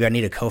thought, hey, maybe I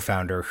need a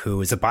co-founder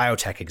who is a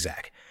biotech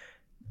exec.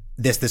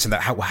 This and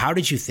that. How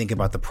did you think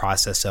about the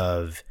process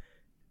of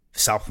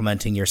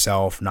supplementing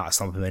yourself, not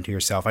supplementing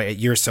yourself?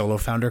 You're a solo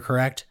founder,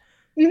 correct?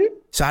 Mm-hmm.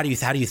 So how do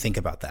you think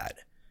about that?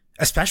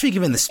 Especially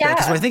given the space,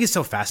 because what I think is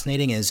so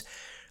fascinating is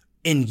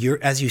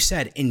as you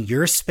said, in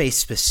your space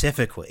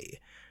specifically,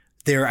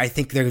 I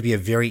think there would be a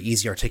very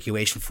easy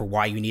articulation for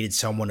why you needed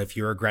someone of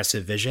your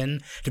aggressive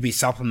vision to be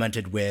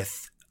supplemented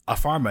with a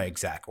pharma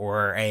exec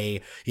or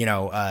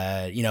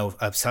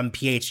some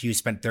PhD who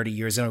spent 30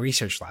 years in a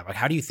research lab. Like,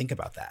 how do you think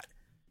about that?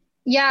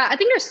 Yeah, I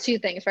think there's two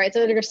things, right?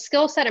 So there's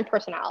skill set and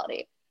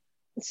personality.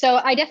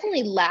 So I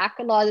definitely lack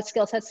a lot of the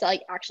skill sets to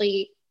like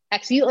actually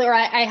execute, or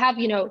I have,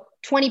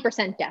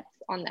 20% depth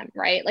on them,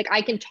 right? Like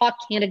I can talk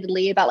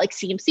candidly about like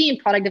CMC and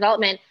product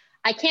development.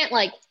 I can't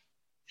like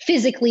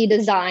physically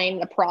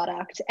design a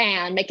product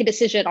and make a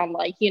decision on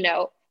like,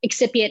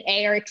 excipient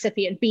A or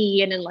excipient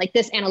B and then like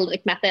this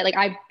analytic method.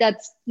 Like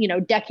that's,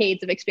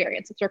 decades of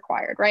experience that's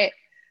required, right?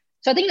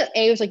 So I think that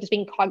A was like just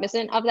being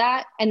cognizant of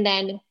that, and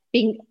then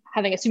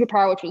having a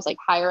superpower, which was like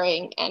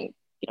hiring and,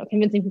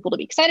 convincing people to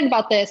be excited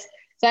about this.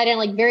 So I didn't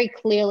like very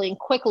clearly and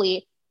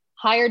quickly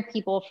hired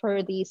people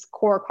for these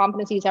core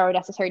competencies that were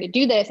necessary to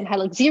do this, and had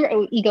like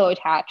zero ego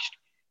attached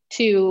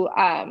to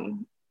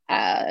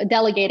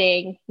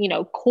delegating,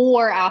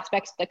 core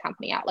aspects of the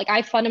company out. Like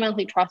I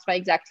fundamentally trust my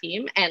exec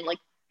team, and like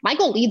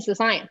Michael leads the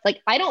science.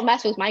 Like I don't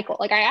mess with Michael.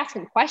 Like I ask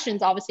him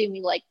questions, obviously, and we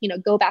like,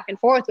 go back and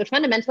forth, but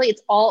fundamentally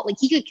it's all like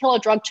he could kill a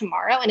drug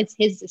tomorrow and it's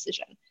his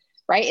decision,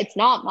 right? It's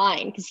not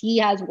mine because he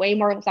has way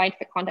more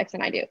scientific context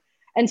than I do.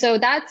 And so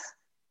that's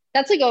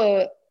like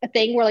a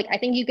thing where like, I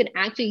think you can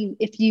actually,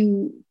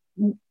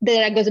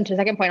 that goes into the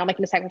second point, I'll make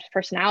it a second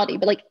personality,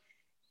 but like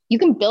you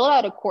can build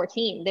out a core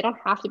team. They don't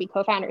have to be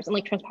co-founders. And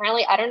like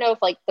transparently, I don't know if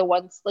like the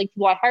ones like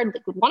people I hired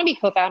like would want to be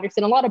co-founders.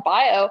 In a lot of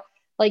bio,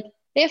 like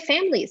they have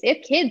families, they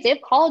have kids, they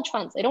have college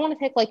funds. They don't want to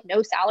take like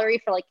no salary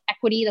for like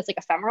equity that's like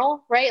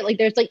ephemeral, right? Like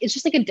there's like, it's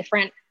just like a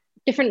different,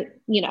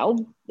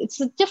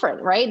 it's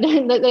different, right?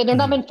 They're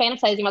not been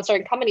fantasizing about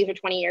starting companies for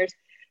 20 years,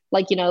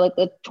 like, like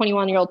the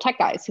 21-year-old tech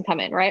guys who come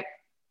in, right?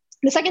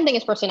 The second thing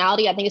is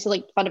personality. I think this is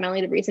like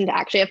fundamentally the reason to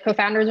actually have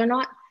co-founders or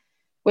not,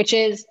 which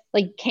is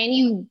like, can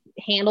you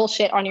handle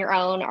shit on your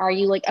own? Are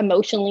you like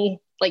emotionally,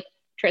 like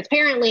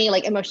transparently,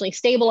 like emotionally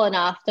stable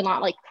enough to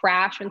not like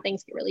crash when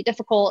things get really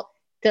difficult,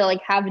 to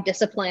like have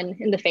discipline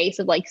in the face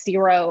of like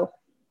zero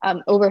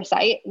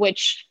oversight,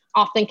 which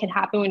often can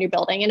happen when you're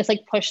building, and it's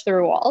like push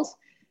through walls.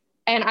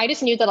 And I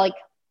just knew that like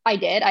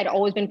I'd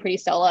always been pretty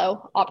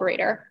solo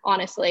operator,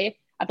 honestly.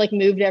 I've like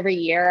moved every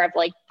year. I've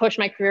like pushed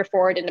my career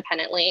forward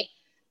independently.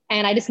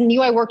 And I just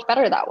knew I worked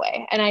better that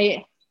way. And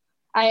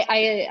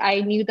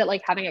I knew that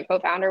like having a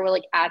co-founder would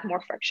like add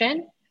more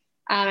friction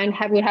and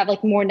would have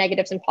like more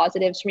negatives and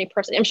positives for me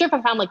personally. I'm sure if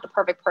I found like the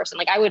perfect person,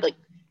 like I would like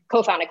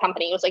co-founded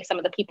company. It was like some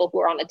of the people who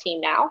are on the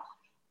team now,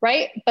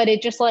 right? But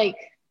it just like,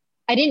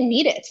 I didn't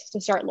need it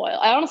to start Loyal.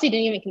 I honestly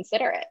didn't even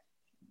consider it.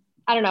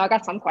 I don't know. I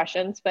got some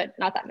questions, but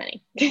not that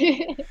many.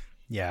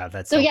 Yeah,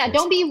 that's so helpful. Yeah,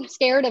 don't be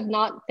scared of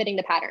not fitting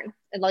the pattern.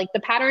 And like the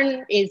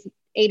pattern is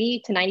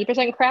 80 to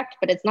 90% correct,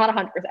 but it's not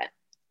 100%.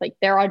 Like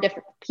there are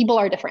different, people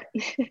are different.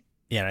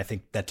 Yeah, and I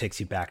think that takes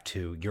you back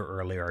to your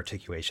earlier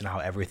articulation, how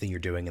everything you're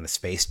doing in the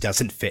space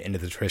doesn't fit into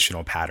the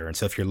traditional pattern.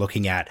 So if you're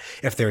looking at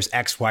if there's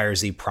X, Y, or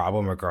Z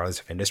problem, regardless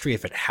of industry,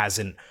 if it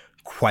hasn't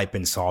quite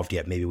been solved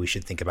yet, maybe we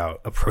should think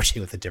about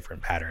approaching with a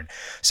different pattern.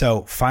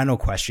 So final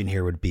question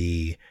here would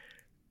be,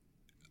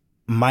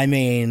 my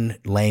main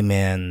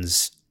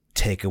layman's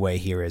takeaway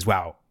here is,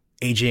 wow,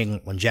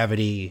 aging,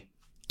 longevity,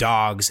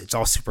 dogs, it's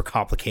all super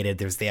complicated.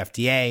 There's the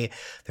FDA,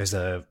 there's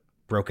a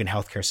broken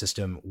healthcare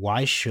system.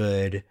 Why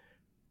should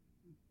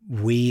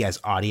we as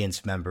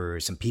audience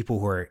members and people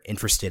who are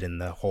interested in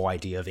the whole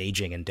idea of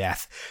aging and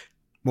death,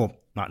 well,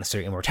 not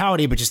necessarily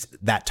immortality, but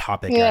just that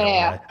topic.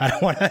 I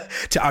don't want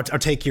to, I'll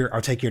take your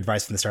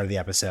advice from the start of the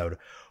episode.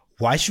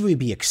 Why should we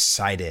be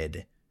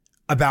excited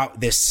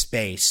about this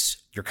space,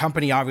 your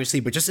company,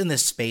 obviously, but just in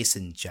this space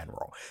in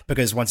general?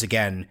 Because once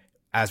again,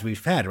 as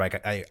we've had,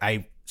 like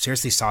I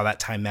seriously saw that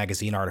Time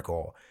magazine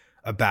article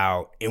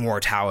about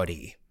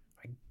immortality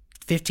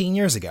 15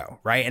 years ago,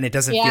 right? And it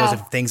doesn't feel as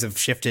if things have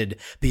shifted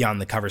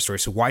beyond the cover story.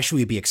 So why should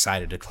we be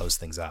excited to close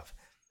things up?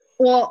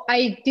 Well,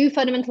 I do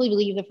fundamentally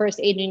believe the first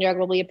aging drug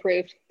will be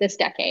approved this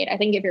decade. I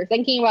think if you're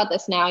thinking about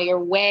this now,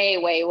 you're way,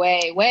 way,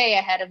 way, way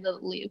ahead of the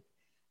loop.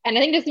 And I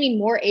think there's going to be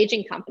more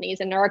aging companies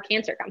than there are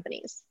cancer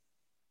companies.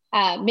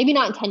 Maybe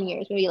not in 10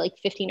 years, maybe like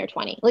 15 or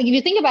 20. Like if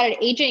you think about it,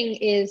 aging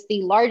is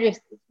the largest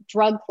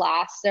drug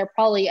class there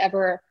probably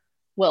ever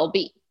will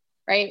be,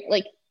 right?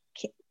 Like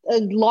a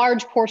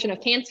large portion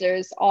of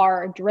cancers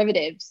are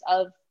derivatives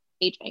of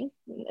aging.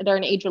 They're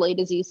an age-related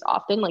disease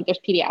often, like there's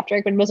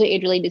pediatric, but mostly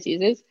age-related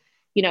diseases.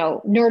 You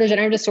know,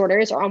 neurodegenerative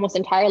disorders are almost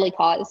entirely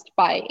caused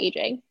by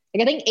aging.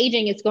 Like I think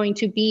aging is going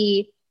to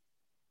be,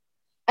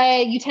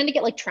 you tend to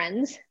get like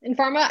trends in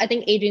pharma. I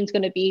think aging is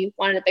going to be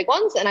one of the big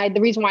ones. And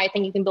the reason why I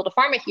think you can build a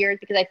pharma here is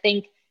because I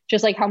think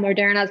just like how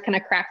Moderna has kind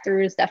of cracked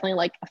through is definitely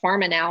like a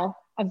pharma now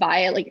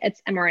via like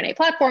its mRNA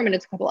platform, and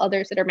it's a couple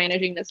others that are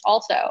managing this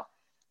also.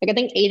 Like I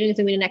think aging is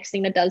going to be the next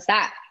thing that does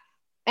that.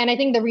 And I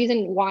think the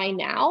reason why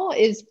now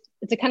is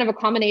it's a kind of a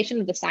combination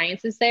of the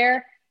sciences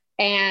there,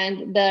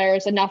 and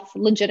there's enough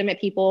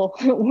legitimate people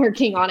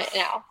working on it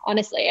now,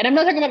 honestly. And I'm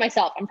not talking about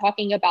myself. I'm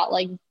talking about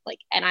like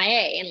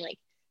NIA and like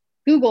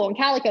Google and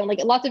Calico and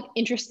like lots of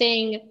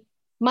interesting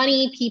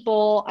money,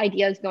 people,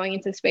 ideas going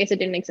into space that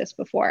didn't exist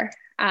before.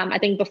 I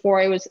think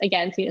before it was,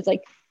 again, seen as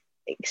like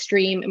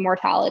extreme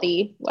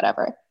immortality,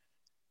 whatever.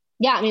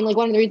 Yeah, I mean, like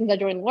one of the reasons I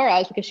joined Laura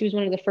is because she was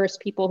one of the first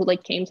people who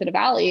like came to the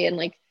Valley and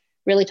like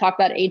really talked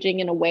about aging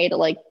in a way to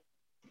like,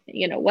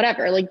 you know,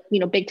 whatever, like, you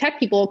know, big tech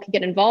people could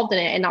get involved in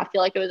it and not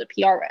feel like it was a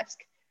PR risk.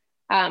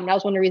 That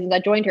was one of the reasons I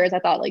joined her, is I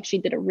thought like she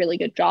did a really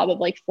good job of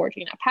like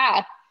forging that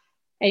path.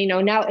 And, you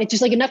know, now it's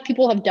just like enough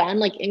people have done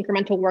like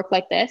incremental work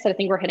like this that I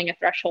think we're hitting a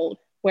threshold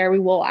where we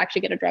will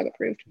actually get a drug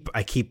approved.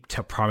 I keep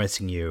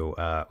promising you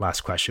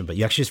last question, but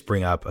you actually just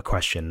bring up a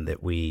question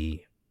that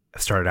we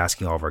started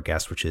asking all of our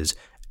guests, which is,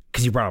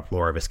 because you brought up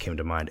Laura, this came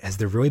to mind. Has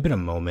there really been a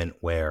moment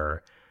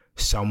where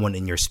someone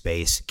in your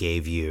space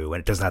gave you,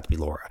 and it doesn't have to be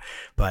Laura,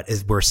 but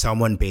where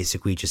someone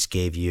basically just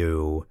gave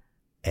you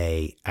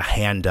a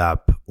hand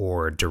up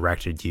or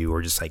directed you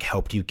or just like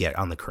helped you get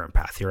on the current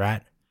path you're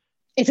at?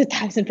 It's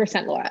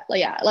 1,000% Laura.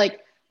 Like, yeah,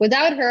 like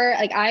without her,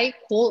 like I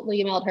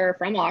coldly emailed her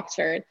from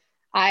Oxford.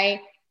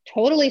 I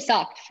totally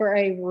sucked for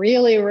a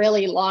really,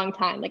 really long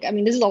time. Like, I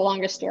mean, this is the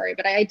longest story,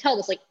 but I tell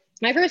this, like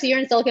my first year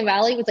in Silicon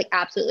Valley was like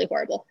absolutely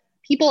horrible.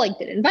 People like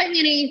didn't invite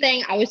me to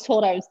anything. I was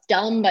told I was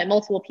dumb by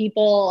multiple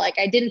people. Like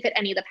I didn't fit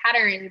any of the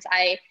patterns.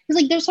 Cause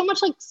like there's so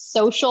much like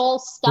social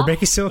stuff. You're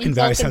making Silicon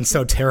Valley sound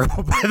so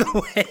terrible, by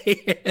the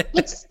way.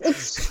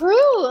 It's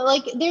true.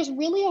 Like there's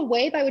really a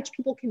way by which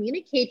people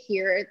communicate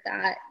here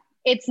that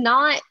it's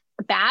not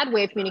a bad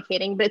way of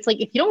communicating, but it's like,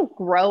 if you don't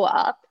grow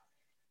up,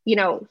 you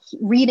know,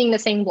 reading the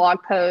same blog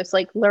posts,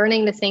 like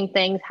learning the same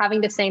things,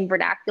 having the same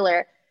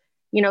vernacular,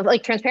 you know,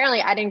 like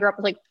transparently, I didn't grow up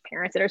with like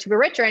parents that are super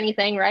rich or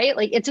anything, right?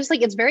 Like, it's just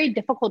like, it's very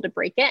difficult to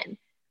break in.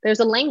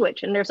 There's a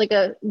language and there's like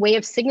a way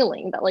of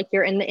signaling that like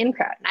you're in the in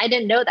crowd. And I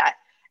didn't know that.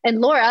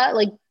 And Laura,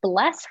 like,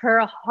 bless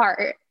her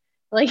heart,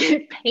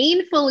 like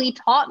painfully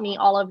taught me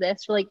all of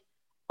this for like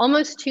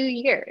almost 2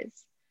 years.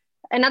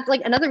 And that's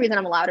like another reason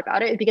I'm loud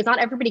about it, is because not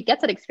everybody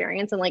gets that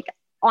experience. And like,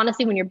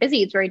 honestly, when you're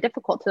busy, it's very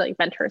difficult to like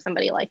mentor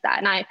somebody like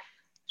that. And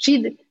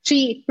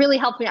she really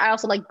helped me. I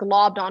also like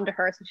globbed onto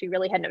her, so she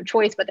really had no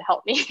choice but to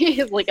help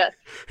me. Like a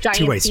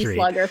giant sea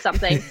slug or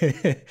something.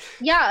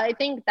 Yeah, I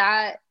think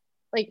that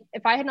like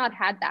if I had not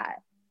had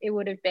that, it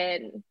would have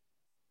been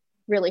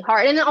really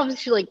hard. And then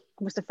obviously like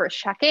was the first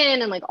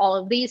check-in and like all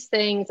of these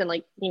things, and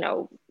like you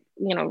know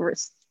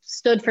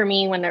stood for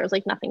me when there was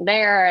like nothing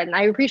there. And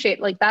I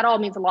appreciate like that all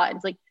means a lot.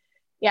 It's like,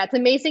 yeah, it's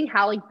amazing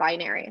how like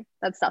binary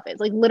that stuff is.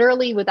 Like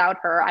literally without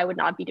her, I would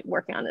not be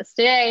working on this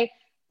today.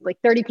 like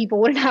 30 people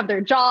wouldn't have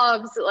their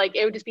jobs. Like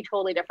it would just be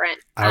totally different.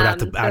 I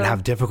would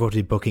have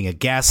difficulty booking a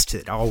guest.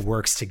 It all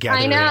works together.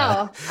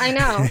 I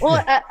know.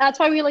 Well, that's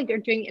why we are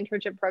doing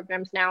internship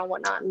programs now and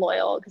whatnot in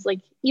Loyal. Cause like,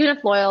 even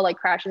if Loyal like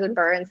crashes and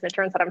burns and it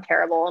turns out I'm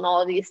terrible and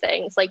all of these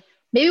things, like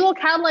maybe we'll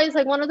catalyze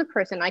like one other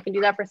person. I can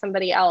do that for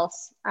somebody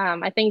else.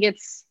 I think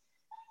it's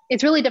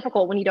really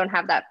difficult when you don't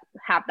have that.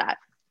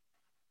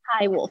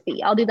 Hi,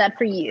 Wolfie. I'll do that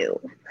for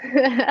you.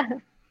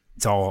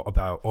 It's all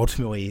about,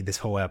 ultimately, this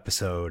whole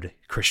episode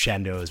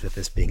crescendos with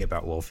this being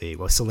about Wolfie.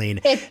 Well, Celine,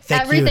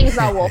 everything's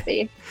about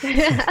Wolfie.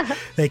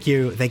 Thank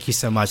you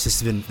so much.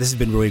 This has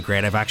been really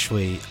great.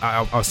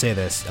 I'll say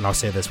this, and I'll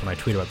say this when I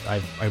tweet about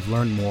it. I've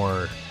learned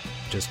more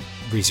just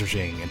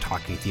researching and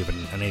talking with you than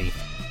any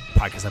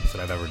podcast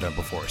episode I've ever done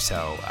before.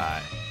 So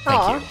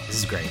thank you. This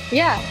is great.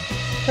 Yeah,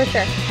 for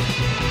sure.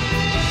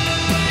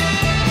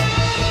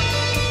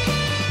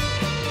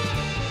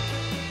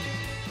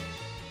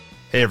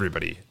 Hey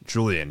everybody,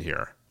 Julian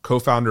here,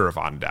 co-founder of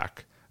On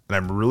Deck, and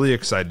I'm really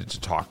excited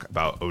to talk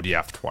about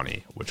ODF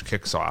 20, which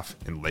kicks off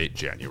in late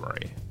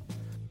January.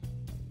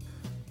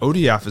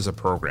 ODF is a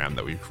program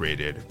that we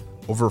created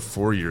over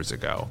 4 years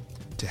ago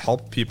to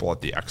help people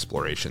at the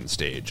exploration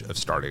stage of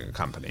starting a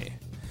company.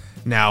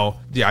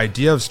 Now, the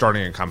idea of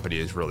starting a company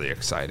is really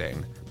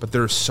exciting, but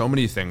there are so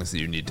many things that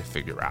you need to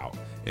figure out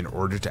in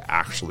order to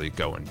actually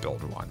go and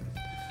build one.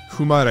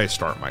 Who might I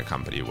start my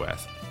company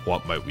with?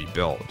 What might we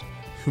build?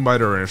 Who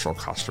might our initial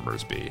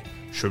customers be?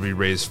 Should we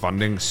raise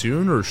funding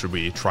soon, or should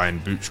we try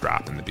and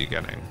bootstrap in the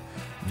beginning?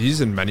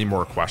 These and many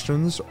more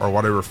questions are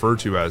what I refer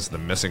to as the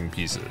missing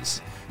pieces,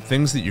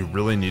 things that you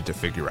really need to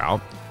figure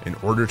out in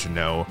order to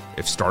know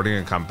if starting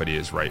a company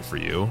is right for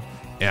you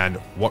and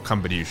what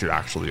company you should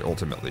actually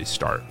ultimately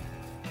start.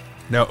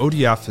 Now,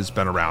 ODF has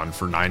been around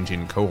for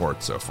 19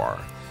 cohorts so far,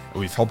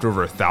 and we've helped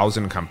over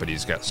 1,000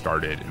 companies get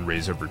started and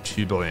raise over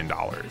 $2 billion.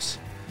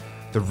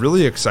 The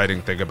really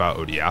exciting thing about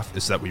ODF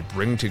is that we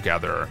bring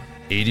together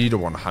 80 to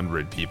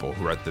 100 people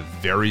who are at the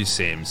very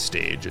same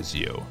stage as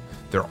you.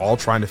 They're all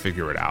trying to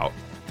figure it out.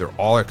 They're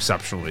all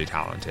exceptionally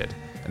talented,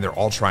 and they're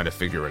all trying to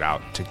figure it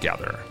out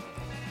together.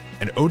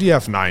 And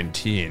ODF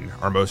 19,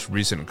 our most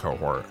recent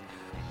cohort,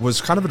 was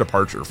kind of a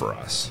departure for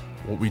us.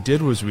 What we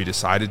did was we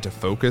decided to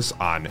focus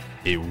on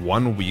a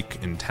 1-week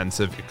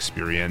intensive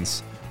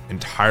experience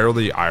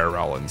entirely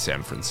IRL in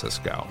San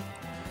Francisco.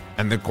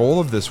 And the goal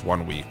of this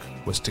 1 week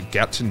was to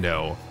get to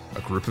know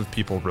a group of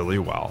people really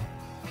well,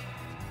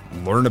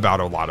 learn about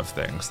a lot of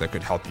things that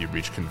could help you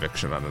reach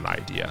conviction on an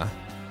idea,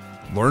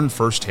 learn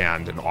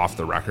firsthand and off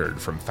the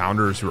record from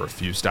founders who are a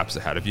few steps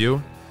ahead of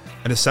you,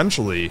 and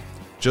essentially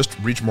just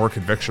reach more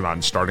conviction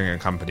on starting a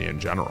company in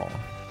general.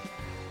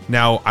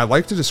 Now, I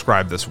like to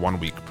describe this 1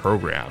 week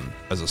program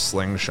as a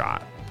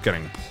slingshot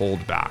getting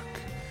pulled back,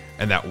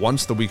 and that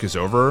once the week is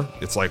over,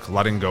 it's like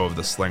letting go of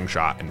the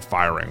slingshot and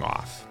firing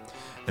off.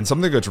 And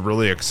something that's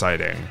really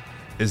exciting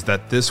is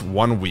that this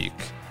 1 week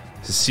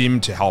has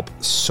seemed to help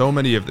so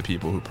many of the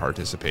people who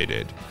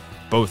participated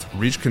both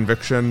reach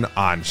conviction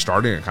on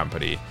starting a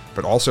company,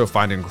 but also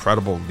find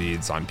incredible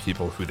leads on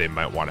people who they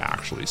might want to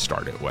actually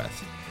start it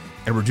with.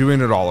 And we're doing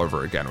it all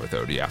over again with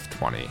ODF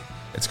 20.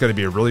 It's going to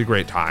be a really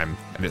great time,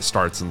 and it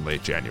starts in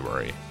late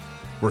January.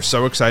 We're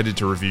so excited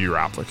to review your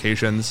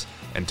applications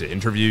and to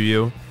interview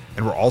you.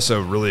 And we're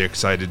also really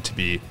excited to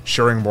be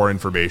sharing more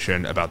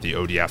information about the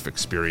ODF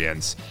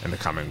experience in the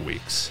coming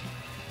weeks.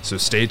 So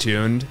stay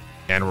tuned,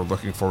 and we're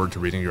looking forward to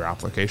reading your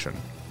application.